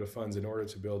a little bit of funds in order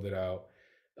to build it out,"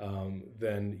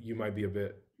 then you might be a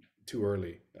bit too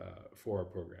early for our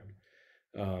program.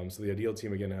 So the ideal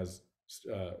team, again, has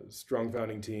strong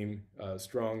founding team,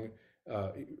 strong,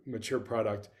 mature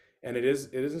product. And it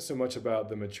isn't so much about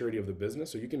the maturity of the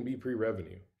business. So you can be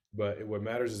pre-revenue. But what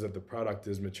matters is that the product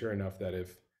is mature enough that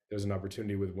if there's an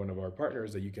opportunity with one of our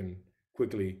partners, that you can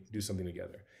quickly do something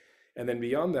together. And then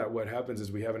beyond that, what happens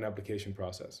is we have an application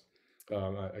process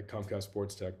at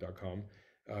ComcastSportsTech.com.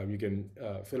 You can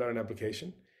fill out an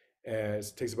application, and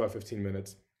it takes about 15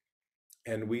 minutes.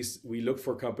 And we look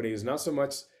for companies, not so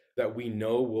much that we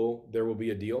know there will be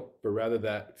a deal, but rather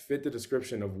that fit the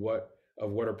description of what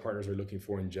our partners are looking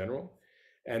for in general.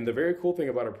 And the very cool thing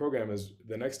about our program is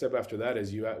the next step after that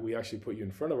is we actually put you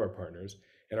in front of our partners,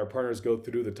 and our partners go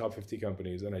through the top 50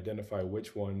 companies and identify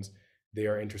which ones they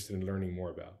are interested in learning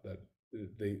more about, that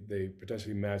they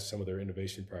potentially match some of their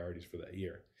innovation priorities for that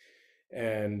year.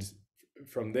 And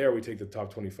from there, we take the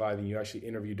top 25 and you actually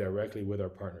interview directly with our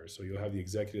partners. So you'll have the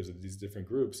executives of these different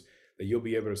groups that you'll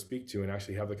be able to speak to and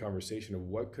actually have the conversation of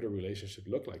what could a relationship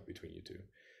look like between you two.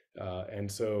 And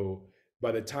so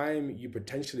by the time you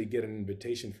potentially get an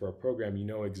invitation for a program, you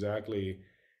know exactly,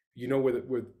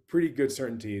 with pretty good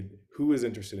certainty who is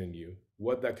interested in you,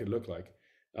 what that could look like,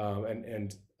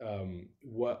 and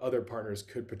what other partners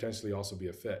could potentially also be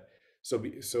a fit.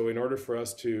 So in order for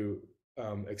us to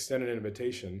extend an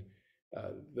invitation,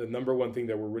 the number one thing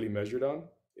that we're really measured on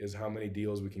is how many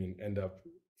deals we can end up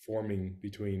forming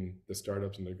between the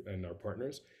startups and our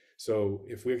partners. So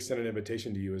if we extend an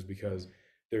invitation to you, is because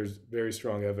there's very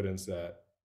strong evidence that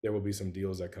there will be some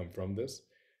deals that come from this.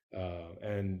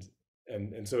 And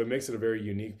so it makes it a very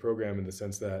unique program in the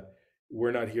sense that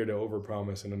we're not here to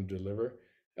overpromise and underdeliver.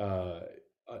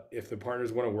 If the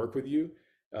partners want to work with you,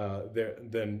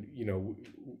 then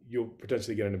you'll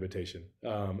potentially get an invitation.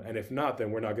 And if not,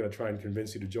 then we're not going to try and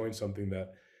convince you to join something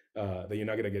that you're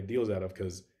not going to get deals out of,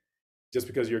 because just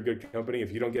because you're a good company,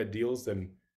 if you don't get deals, then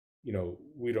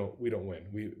we don't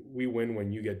win. We win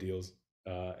when you get deals,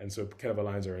 and so it kind of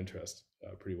aligns our interests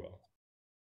pretty well.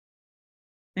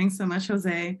 Thanks so much,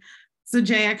 Jose. So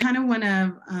Jay, I kind of want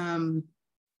to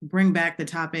bring back the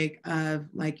topic of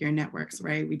like your networks,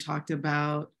 right? We talked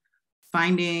about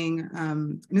finding,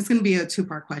 and it's going to be a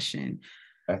two-part question.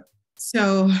 Okay.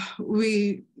 So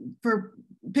for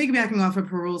piggybacking off of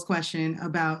Parul's question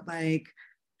about like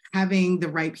having the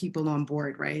right people on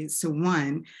board, right? So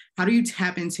one, how do you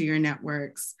tap into your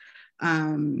networks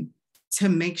to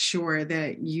make sure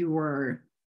that you are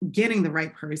getting the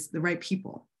right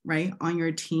people, right, on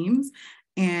your teams?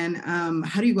 And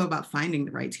how do you go about finding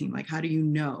the right team? Like, how do you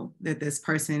know that this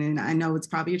person, and I know it's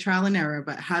probably a trial and error,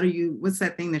 but what's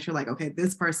that thing that you're like, okay,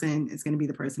 this person is going to be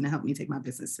the person to help me take my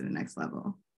business to the next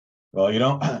level? Well, you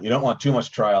don't want too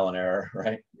much trial and error,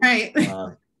 right? Right.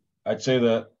 I'd say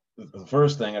that the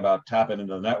first thing about tapping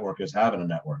into the network is having a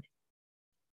network.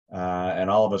 And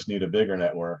all of us need a bigger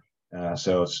network.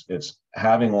 So it's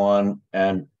having one,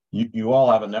 and you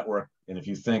all have a network. And if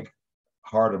you think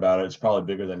hard about it, it's probably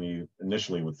bigger than you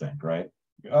initially would think, right?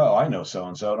 Oh, I know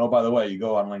so-and-so. And oh, by the way, you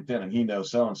go on LinkedIn and he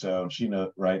knows so-and-so and she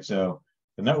knows, right? So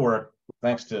the network,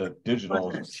 thanks to digital,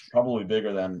 is probably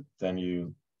bigger than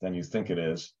you think it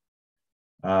is.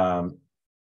 And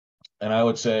I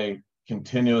would say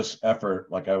continuous effort,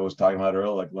 like I was talking about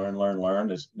earlier, like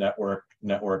learn, is network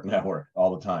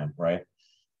all the time, right?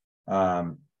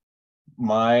 In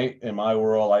my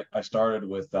world, I started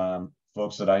with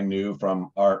folks that I knew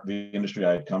from the industry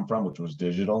I had come from, which was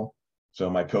digital. So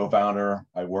my co-founder,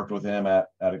 I worked with him at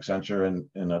Accenture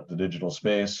in the digital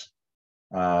space.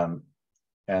 And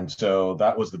so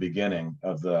that was the beginning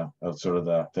of sort of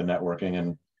the networking,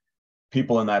 and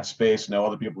people in that space know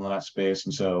other people in that space.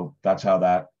 And so that's how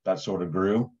that sort of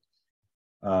grew.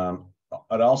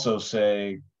 I'd also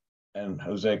say, and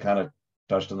Jose kind of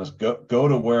touched on this, go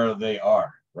to where they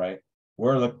are, right?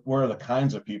 Where are the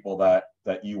kinds of people that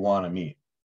you want to meet,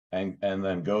 and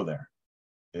then go there.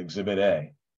 Exhibit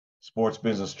A, Sports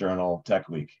Business Journal Tech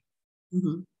Week.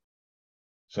 Mm-hmm.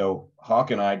 So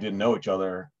Hawk and I didn't know each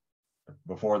other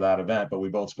before that event, but we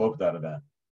both spoke at that event,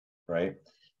 right?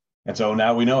 And so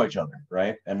now we know each other,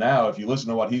 right? And now if you listen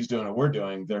to what he's doing and we're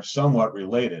doing, they're somewhat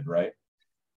related, right?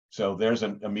 So there's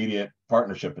an immediate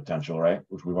partnership potential, right?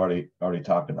 Which we've already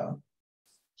talked about.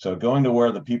 So going to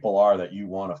where the people are that you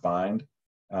want to find,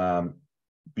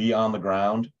 be on the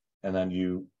ground, and then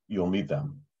you'll meet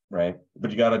them, right?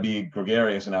 But you got to be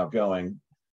gregarious and outgoing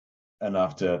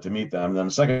enough to meet them. And then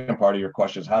the second part of your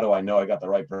question is, how do I know I got the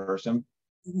right person?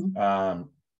 Mm-hmm. A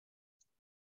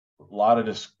lot of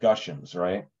discussions,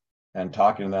 right? And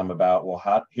talking to them about, well,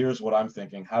 here's what I'm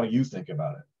thinking. How do you think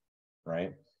about it,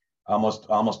 right? Almost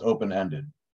open-ended.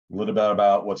 A little bit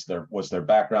about what's their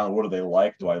background. What do they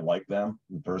like? Do I like them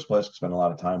in the first place? Spend a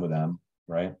lot of time with them,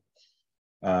 right?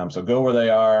 So go where they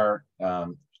are,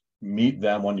 meet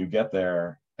them when you get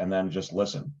there, and then just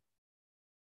listen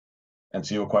and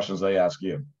see what questions they ask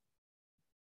you.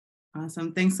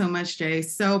 Awesome. Thanks so much, Jay.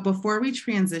 So before we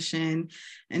transition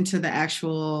into the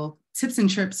actual tips and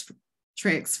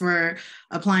tricks for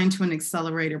applying to an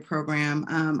accelerator program,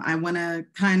 I want to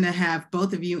kind of have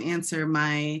both of you answer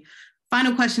my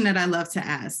final question that I love to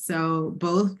ask. So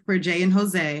both for Jay and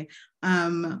Jose,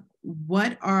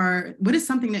 what is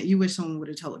something that you wish someone would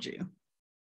have told you?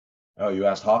 Oh, you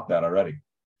asked Hawk that already.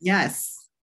 Yes.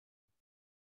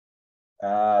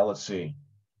 Let's see.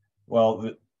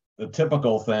 Well, the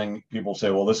typical thing, people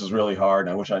say, well, this is really hard,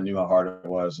 and I wish I knew how hard it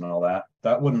was and all that.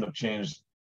 That wouldn't have changed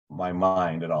my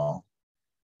mind at all,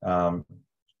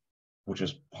 which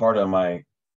is part of my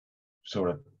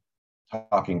sort of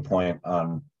talking point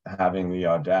on having the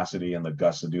audacity and the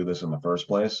guts to do this in the first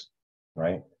place,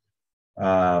 right?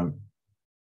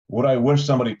 What I wish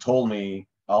somebody told me,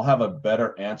 I'll have a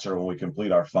better answer when we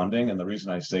complete our funding. And the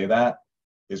reason I say that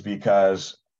is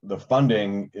because the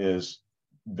funding is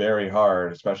very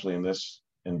hard, especially in this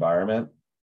environment.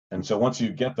 And so once you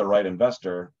get the right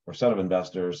investor or set of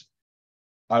investors,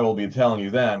 I will be telling you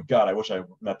then, God, I wish I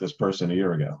met this person a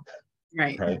year ago.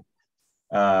 Right. Right.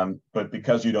 But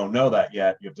because you don't know that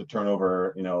yet, you have to turn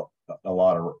over, you know, a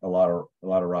lot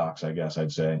of rocks, I guess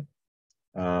I'd say.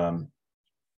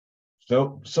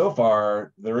 So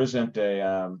far there isn't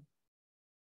a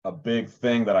big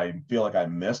thing that I feel like I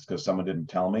missed because someone didn't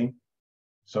tell me.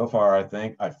 So far,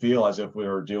 I feel as if we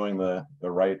were doing the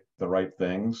right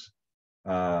things.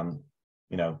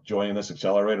 You know, joining this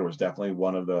accelerator was definitely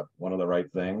one of the right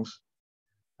things.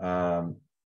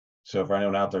 So for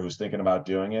anyone out there who's thinking about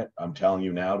doing it, I'm telling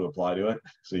you now to apply to it.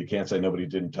 So you can't say nobody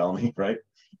didn't tell me, right?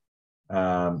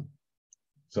 So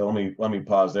let me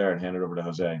pause there and hand it over to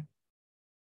Jose.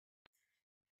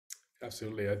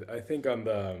 Absolutely. I think on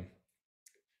the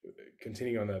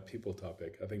continuing on that people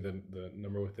topic, I think the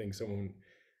number one thing someone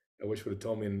I wish would have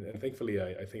told me, and thankfully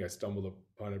I think I stumbled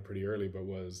upon it pretty early, but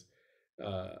was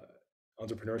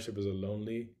entrepreneurship is a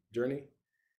lonely journey,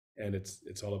 and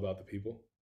it's all about the people.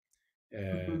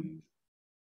 And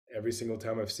every single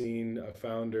time I've seen a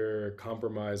founder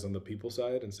compromise on the people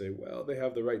side and say, well, they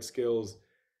have the right skills,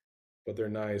 but they're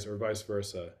nice, or vice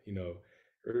versa, you know,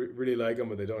 really like them,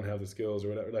 but they don't have the skills or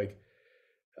whatever. Like,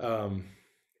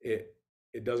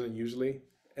 it doesn't usually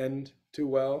end too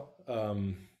well.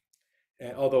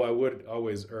 And although I would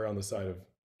always err on the side of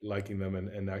liking them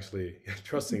and actually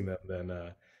trusting them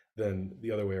than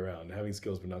the other way around, having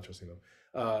skills but not trusting them.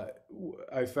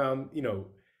 I found, you know,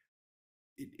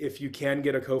 if you can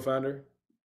get a co-founder,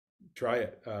 try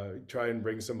it. Try and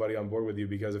bring somebody on board with you,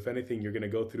 because if anything, you're going to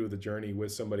go through the journey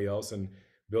with somebody else and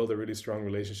build a really strong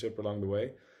relationship along the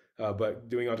way. But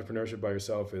doing entrepreneurship by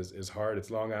yourself is hard. It's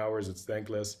long hours. It's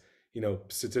thankless. You know,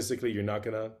 statistically, you're not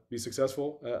going to be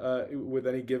successful with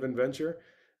any given venture,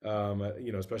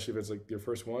 you know, especially if it's like your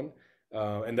first one.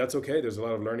 And that's okay. There's a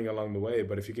lot of learning along the way.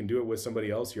 But if you can do it with somebody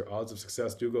else, your odds of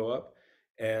success do go up,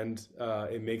 and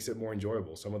it makes it more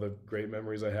enjoyable. Some of the great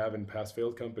memories I have in past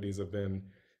failed companies have been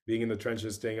being in the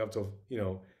trenches, staying up till, you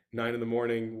know, 9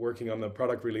 a.m, working on the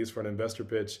product release for an investor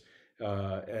pitch,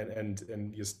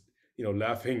 and just, you know,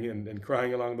 laughing and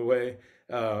crying along the way,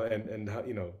 and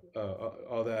you know,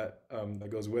 all that that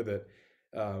goes with it,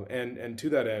 and to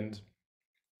that end,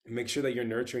 make sure that you're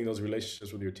nurturing those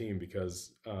relationships with your team,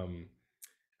 because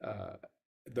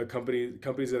the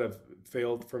companies that have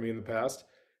failed for me in the past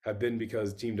have been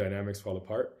because team dynamics fall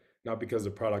apart, not because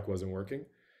the product wasn't working.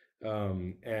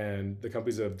 And the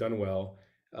companies that have done well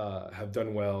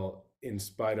in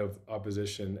spite of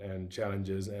opposition and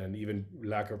challenges and even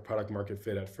lack of product market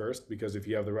fit at first, because if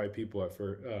you have the right people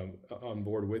on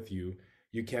board with you,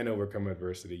 you can overcome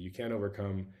adversity, you can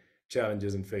overcome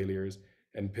challenges and failures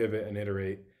and pivot and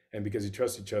iterate. And because you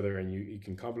trust each other and you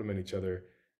can complement each other,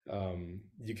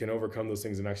 you can overcome those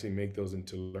things and actually make those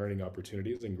into learning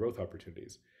opportunities and growth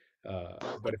opportunities.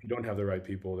 But if you don't have the right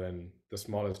people, then the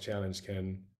smallest challenge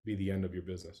can be the end of your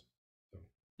business.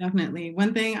 Definitely.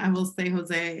 One thing I will say,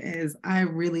 Jose, is I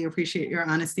really appreciate your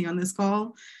honesty on this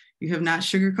call. You have not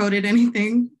sugarcoated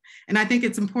anything. And I think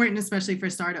it's important, especially for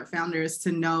startup founders,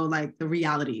 to know like the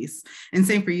realities. And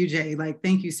same for you, Jay. Like,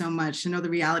 thank you so much to know the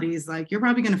realities. Like, you're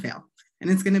probably going to fail, and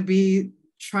it's going to be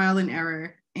trial and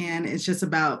error. And it's just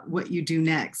about what you do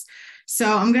next.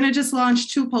 So I'm going to just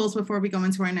launch 2 polls before we go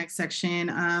into our next section.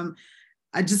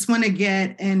 I just want to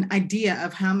get an idea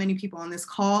of how many people on this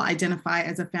call identify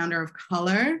as a founder of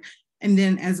color. And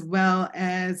then as well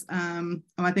as,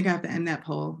 I think I have to end that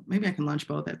poll. Maybe I can launch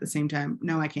both at the same time.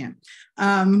 No, I can't.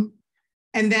 And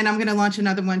then I'm going to launch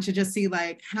another one to just see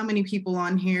like how many people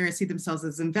on here see themselves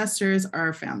as investors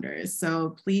or founders.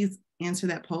 So please answer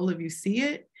that poll if you see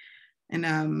it.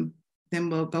 And then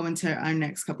we'll go into our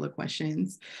next couple of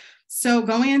questions. So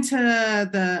going into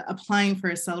the applying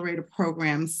for accelerator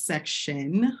programs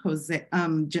section, Jose,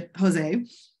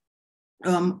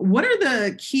 what are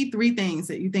the key 3 things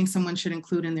that you think someone should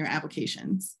include in their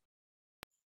applications?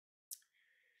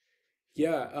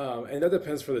 Yeah, and that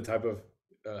depends for the type of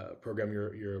program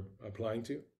you're applying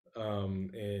to.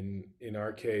 In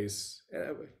our case,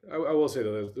 I will say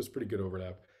though, there's pretty good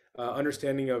overlap.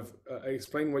 Understanding of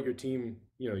explaining what your team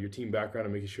background,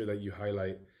 and making sure that you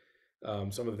highlight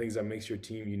some of the things that makes your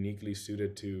team uniquely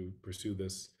suited to pursue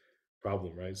this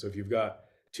problem, right? So if you've got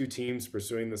 2 teams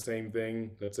pursuing the same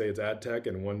thing, let's say it's ad tech,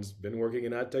 and one's been working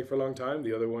in ad tech for a long time,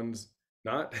 the other one's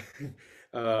not,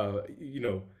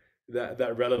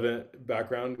 that relevant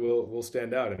background will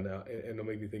stand out, and it'll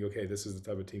make me think, okay, this is the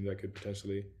type of team that could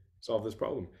potentially solve this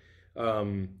problem.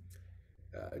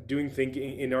 Doing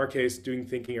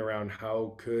thinking around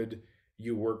how could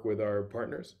you work with our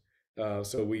partners.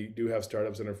 So we do have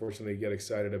startups that unfortunately get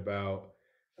excited about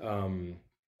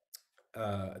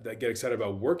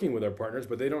working with our partners,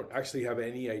 but they don't actually have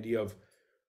any idea of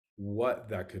what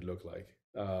that could look like.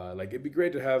 Like it'd be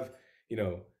great to have,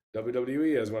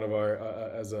 WWE as one of our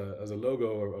as a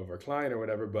logo of our client or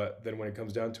whatever, but then when it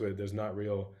comes down to it, there's not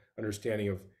real understanding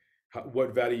of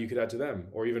what value you could add to them,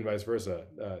 or even vice versa,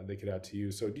 they could add to you.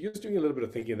 So just doing a little bit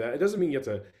of thinking of that. It doesn't mean you have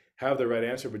to have the right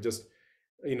answer, but just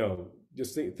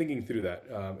thinking through that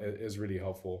is really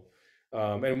helpful.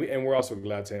 And we're also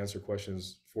glad to answer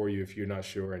questions for you if you're not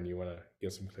sure and you want to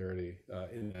get some clarity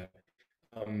in that.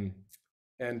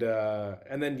 And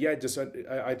then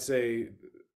I'd say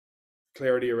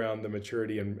clarity around the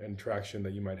maturity and traction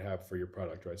that you might have for your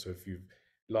product, right? So if you've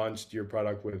launched your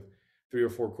product with 3 or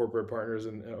 4 corporate partners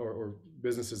or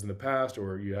businesses in the past,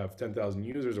 or you have 10,000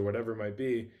 users or whatever it might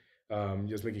be,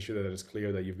 just making sure that it's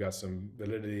clear that you've got some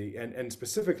validity. And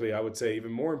specifically, I would say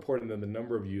even more important than the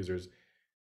number of users,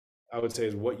 I would say,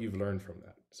 is what you've learned from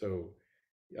that. So,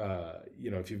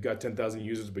 if you've got 10,000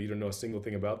 users, but you don't know a single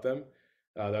thing about them,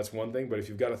 that's one thing. But if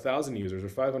you've got 1,000 users or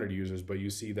 500 users, but you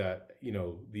see that,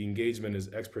 the engagement is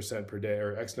X% per day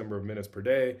or X number of minutes per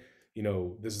day,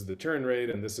 this is the churn rate,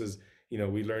 and this is,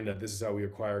 we learned that this is how we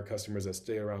acquire customers that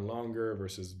stay around longer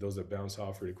versus those that bounce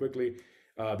off really quickly.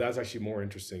 That's actually more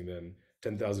interesting than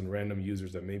 10,000 random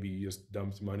users that maybe you just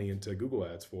dumped money into Google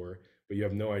Ads for, but you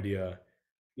have no idea,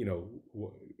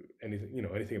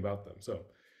 anything about them. So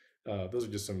those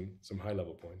are just some high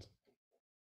level points.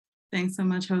 Thanks so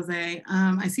much, Jose.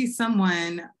 I see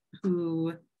someone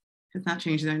who has not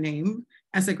changed their name.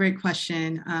 That's a great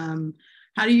question.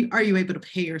 Are you able to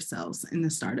pay yourselves in the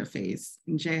startup phase?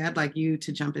 And Jay, I'd like you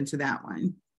to jump into that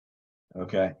one.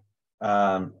 Okay.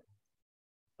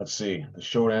 Let's see, the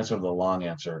short answer to the long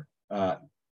answer.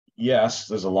 Yes,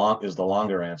 is the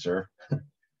longer answer.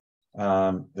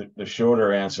 The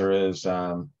shorter answer is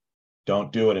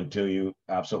don't do it until you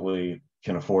absolutely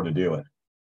can afford to do it.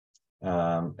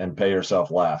 And pay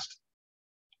yourself last.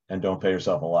 And don't pay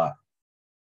yourself a lot.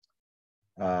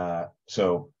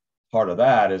 So part of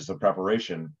that is the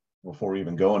preparation before we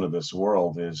even go into this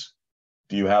world is,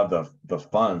 do you have the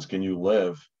funds? Can you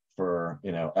live for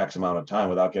X amount of time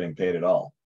without getting paid at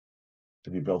all? To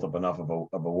be built up enough of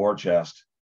a war chest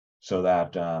so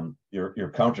that you're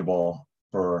comfortable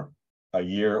for a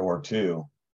year or 2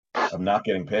 of not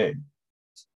getting paid,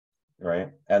 right?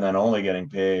 And then only getting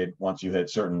paid once you hit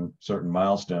certain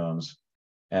milestones.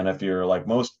 And if you're like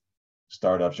most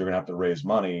startups, you're gonna have to raise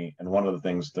money. And one of the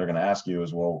things they're gonna ask you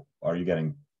is, well, are you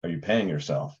paying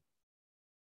yourself?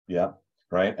 Yeah,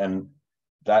 right. And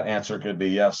that answer could be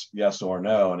yes or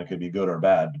no, and it could be good or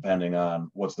bad, depending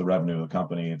on what's the revenue of the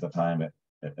company at the time,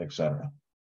 et cetera.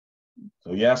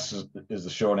 So yes is the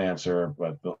short answer,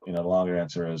 but the longer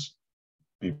answer is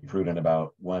be prudent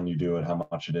about when you do it, how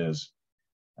much it is,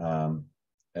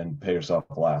 and pay yourself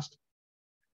last.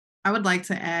 I would like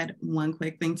to add one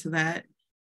quick thing to that.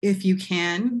 If you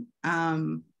can,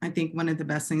 I think one of the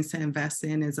best things to invest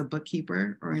in is a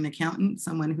bookkeeper or an accountant,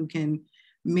 someone who can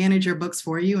manage your books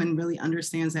for you and really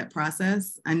understands that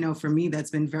process. I know for me,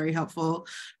 that's been very helpful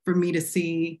for me to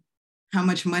see how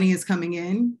much money is coming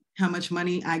in, how much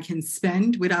money I can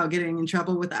spend without getting in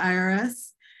trouble with the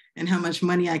IRS, and how much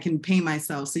money I can pay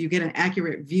myself. So you get an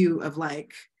accurate view of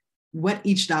like what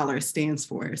each dollar stands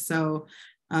for. So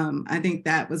I think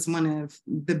that was one of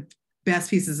the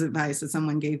best pieces of advice that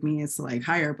someone gave me, is to like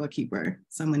hire a bookkeeper,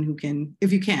 someone who can,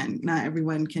 if you can. Not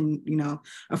everyone can,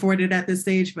 afford it at this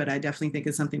stage, but I definitely think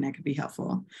it's something that could be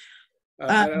helpful.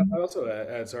 I also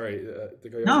add, sorry,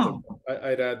 no.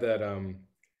 I'd add that,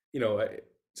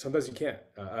 sometimes you can't.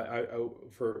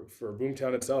 For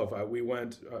Boomtown itself, we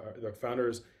went, the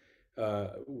founders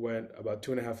went about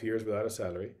 2.5 years without a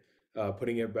salary,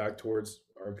 putting it back towards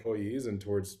our employees and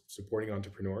towards supporting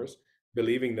entrepreneurs,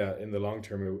 believing that in the long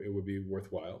term it would be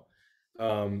worthwhile.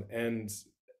 And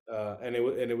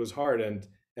it was hard. And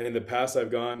in the past,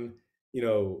 I've gone,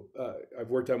 I've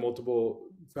worked at multiple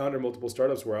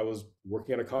startups where I was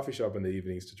working at a coffee shop in the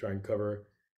evenings to try and cover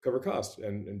costs,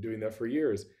 and doing that for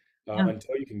years,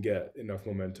 until you can get enough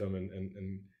momentum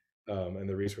and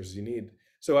the resources you need.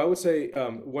 So I would say,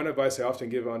 one advice I often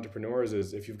give entrepreneurs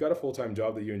is, if you've got a full-time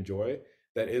job that you enjoy,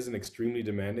 that isn't extremely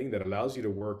demanding, that allows you to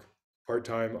work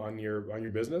part-time on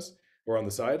your business or on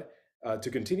the side, to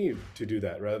continue to do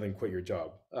that rather than quit your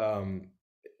job.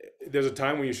 There's a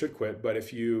time when you should quit, but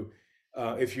if you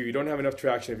don't have enough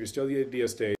traction, if you're still the idea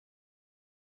stage,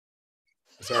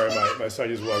 sorry, my son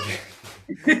just walked in.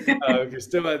 If you're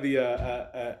still at the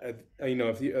at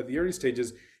the early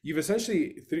stages, you've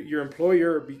essentially, your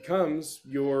employer becomes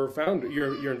your founder,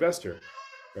 your investor,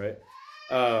 right?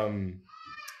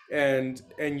 And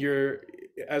you're,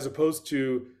 as opposed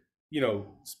to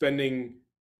spending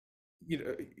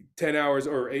 10 hours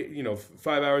or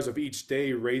 5 hours of each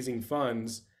day raising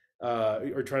funds,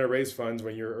 or trying to raise funds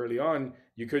when you're early on.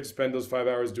 You could spend those 5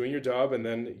 hours doing your job, and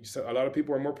then a lot of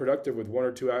people are more productive with 1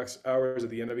 or 2 hours at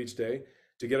the end of each day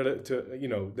to get it to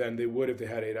than they would if they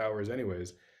had 8 hours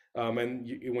anyways. When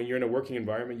you're in a working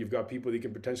environment, you've got people that you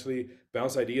can potentially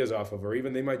bounce ideas off of, or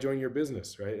even they might join your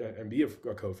business, right, and be a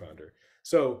co-founder.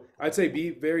 So I'd say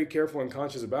be very careful and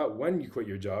conscious about when you quit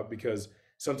your job, because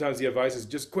sometimes the advice is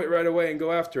just quit right away and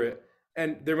go after it.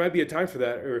 And there might be a time for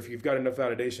that, or if you've got enough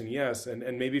validation, yes.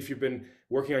 And maybe if you've been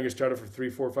working on your startup for 3,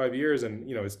 4, 5 years, and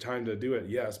it's time to do it,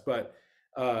 yes. But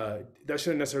that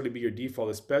shouldn't necessarily be your default,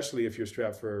 especially if you're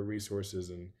strapped for resources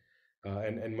and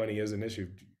money is an issue.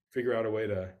 Figure out a way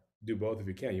to do both if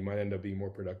you can. You might end up being more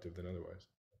productive than otherwise.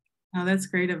 Oh, that's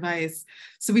great advice.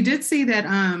 So we did see that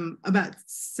about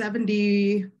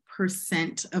 70%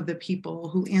 of the people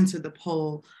who answered the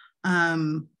poll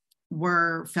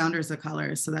were founders of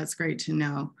color. So that's great to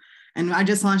know. And I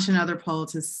just launched another poll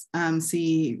to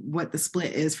see what the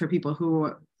split is for people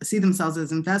who see themselves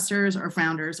as investors or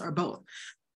founders or both.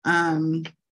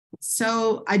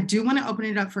 So I do want to open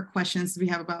it up for questions. We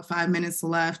have about 5 minutes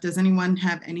left. Does anyone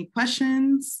have any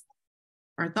questions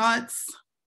or thoughts?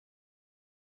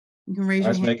 You can raise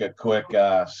your hand. Let's make a quick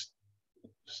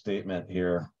statement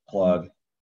here, plug.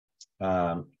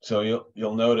 So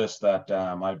you'll notice that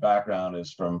my background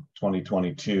is from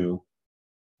 2022.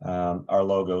 Our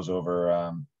logo's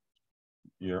over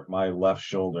my left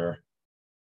shoulder.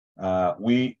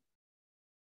 One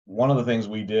of the things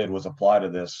we did was apply to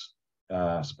this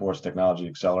sports technology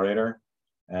accelerator.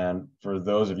 And for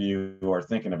those of you who are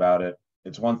thinking about it,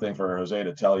 it's one thing for Jose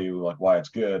to tell you like why it's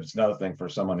good. It's another thing for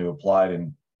someone who applied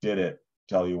and did it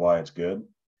tell you why it's good.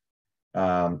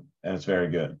 And it's very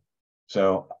good.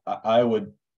 So I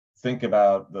would think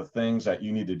about the things that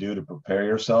you need to do to prepare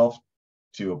yourself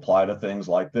to apply to things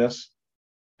like this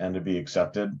and to be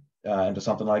accepted into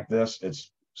something like this.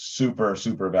 It's super,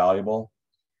 super valuable.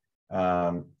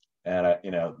 And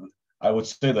I would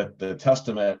say that the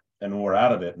testament, and we're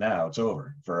out of it now, it's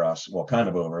over for us. Well, kind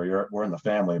of over. We're in the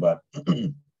family, but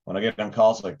when I get on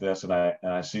calls like this and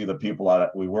I see the people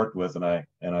that we worked with, and I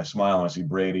smile and I see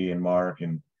Brady and Mark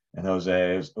and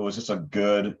Jose, it was just a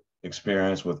good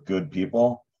experience with good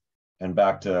people. And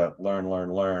back to learn.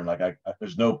 Like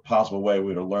there's no possible way we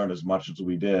would have learned as much as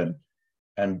we did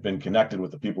and been connected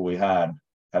with the people we had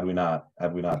we not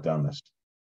done this.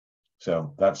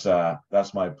 So that's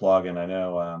my plug. And I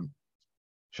know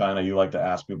SHAINA, you like to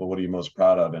ask people, what are you most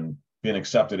proud of? And being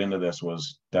accepted into this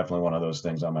was definitely one of those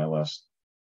things on my list.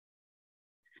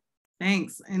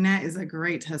 Thanks. And that is a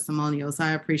great testimonial. So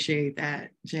I appreciate that,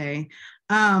 Jay.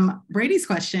 Brady's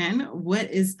question,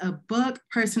 what is a book,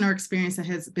 person, or experience that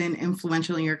has been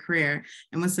influential in your career?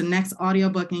 And what's the next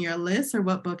audiobook in your list, or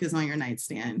what book is on your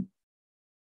nightstand?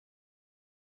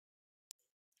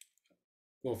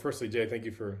 Well, firstly, Jay, thank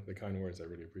you for the kind words. I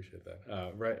really appreciate that.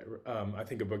 I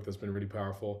think a book that's been really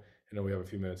powerful, I know we have a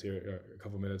few minutes here, a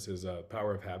couple minutes, is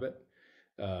Power of Habit.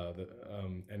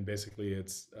 And basically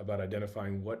it's about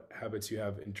identifying what habits you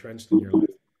have entrenched in your life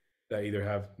that either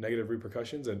have negative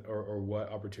repercussions or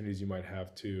what opportunities you might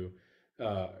have to,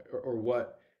 or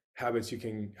what habits you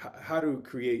can, how to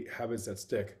create habits that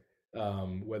stick,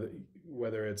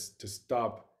 whether it's to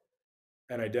stop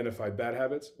and identify bad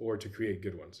habits or to create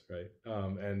good ones, right?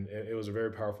 And it was a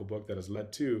very powerful book that has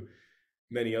led to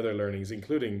many other learnings,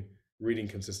 including reading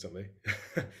consistently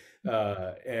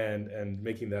and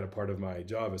making that a part of my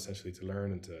job, essentially, to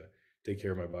learn and to take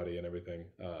care of my body and everything.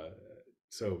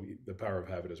 So the Power of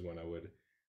Habit is one I would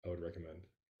recommend.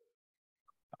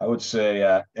 I would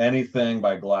say anything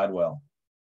by Gladwell,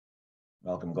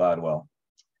 Malcolm Gladwell.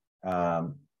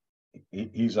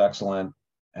 He's excellent,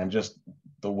 and just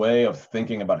the way of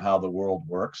thinking about how the world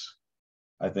works,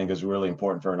 I think, is really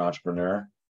important for an entrepreneur.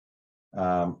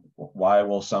 Why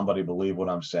will somebody believe what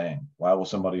I'm saying? Why will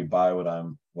somebody buy what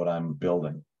I'm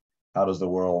building? How does the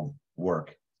world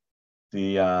work?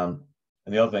 And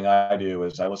the other thing I do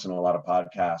is I listen to a lot of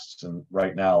podcasts, and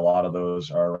right now a lot of those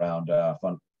are around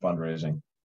fundraising.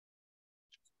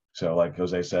 So like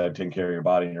Jose said, taking care of your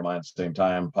body and your mind at the same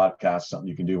time, podcast, something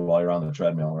you can do while you're on the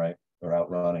treadmill, right? Or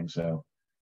out running. So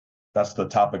that's the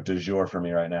topic du jour for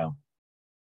me right now.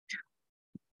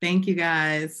 Thank you,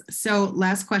 guys. So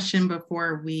last question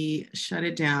before we shut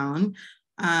it down.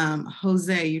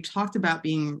 Jose, you talked about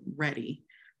being ready,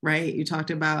 right? You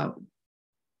talked about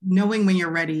knowing when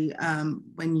you're ready,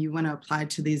 when you want to apply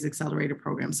to these accelerator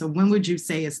programs. So when would you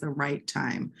say is the right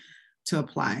time to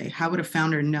apply? How would a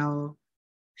founder know,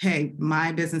 hey,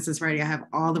 my business is ready, I have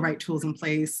all the right tools in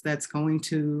place that's going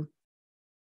to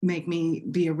make me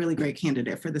be a really great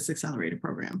candidate for this accelerator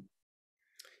program?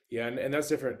 Yeah, and that's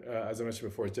different. As I mentioned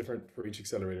before, it's different for each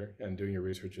accelerator, and doing your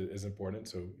research is important.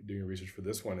 So doing your research for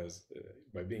this one is,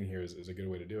 by being here, is a good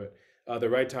way to do it. The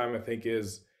right time, I think,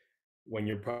 is when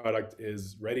your product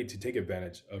is ready to take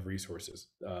advantage of resources,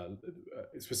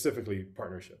 specifically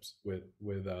partnerships with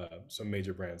some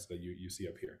major brands that you see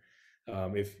up here.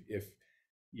 If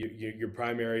your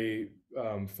primary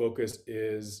focus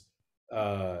is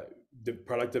the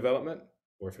product development,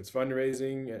 or if it's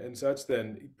fundraising and such,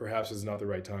 then perhaps it's not the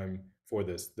right time for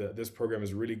this. This program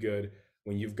is really good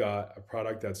when you've got a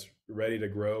product that's ready to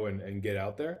grow and get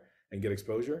out there and get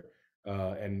exposure,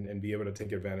 and be able to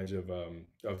take advantage of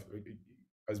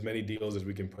as many deals as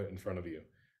we can put in front of you.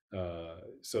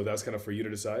 So that's kind of for you to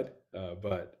decide.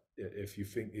 But if you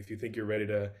think you're ready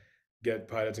to get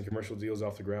pilots and commercial deals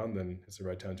off the ground, then it's the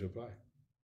right time to apply.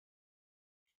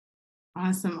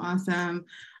 Awesome.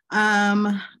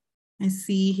 I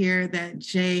see here that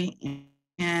Jay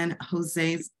and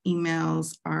Jose's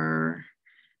emails are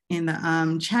in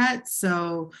the chat.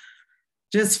 So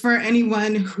just for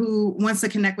anyone who wants to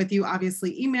connect with you,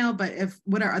 obviously email, but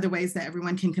what are other ways that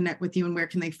everyone can connect with you, and where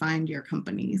can they find your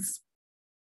companies?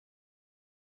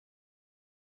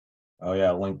 Oh yeah,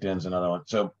 LinkedIn's another one.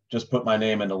 So just put my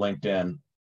name into LinkedIn,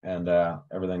 and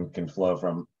everything can flow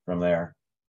from there.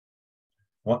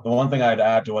 The one thing I'd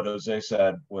add to what Jose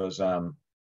said was,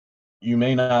 you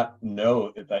may not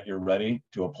know that you're ready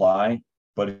to apply,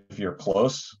 but if you're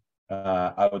close,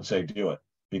 I would say do it,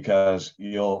 because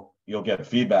you'll get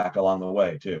feedback along the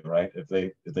way too, right? If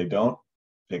they don't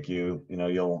pick you,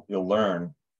 you'll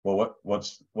learn, well,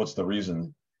 what's the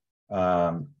reason,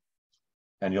 and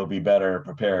you'll be better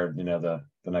prepared, the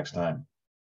next time.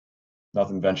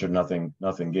 Nothing ventured,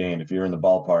 nothing gained. If you're in the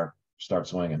ballpark, start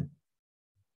swinging.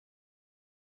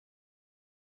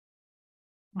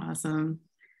 Awesome.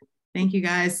 Thank you,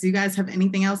 guys. Do you guys have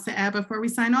anything else to add before we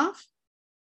sign off?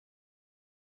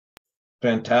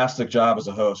 Fantastic job as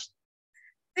a host.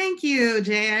 Thank you,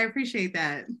 Jay. I appreciate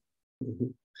that.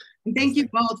 And thank you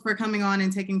both for coming on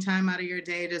and taking time out of your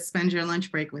day to spend your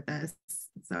lunch break with us.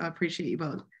 So I appreciate you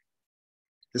both.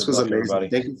 This was amazing. Everybody.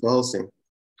 Thank you for hosting.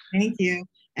 Thank you.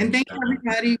 And thank you,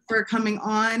 everybody, for coming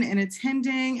on and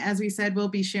attending. As we said, we'll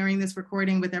be sharing this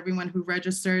recording with everyone who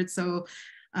registered. So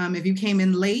if you came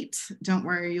in late, don't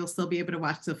worry, you'll still be able to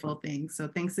watch the full thing. So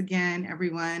thanks again,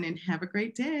 everyone, and have a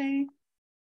great day.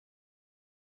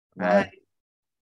 Bye.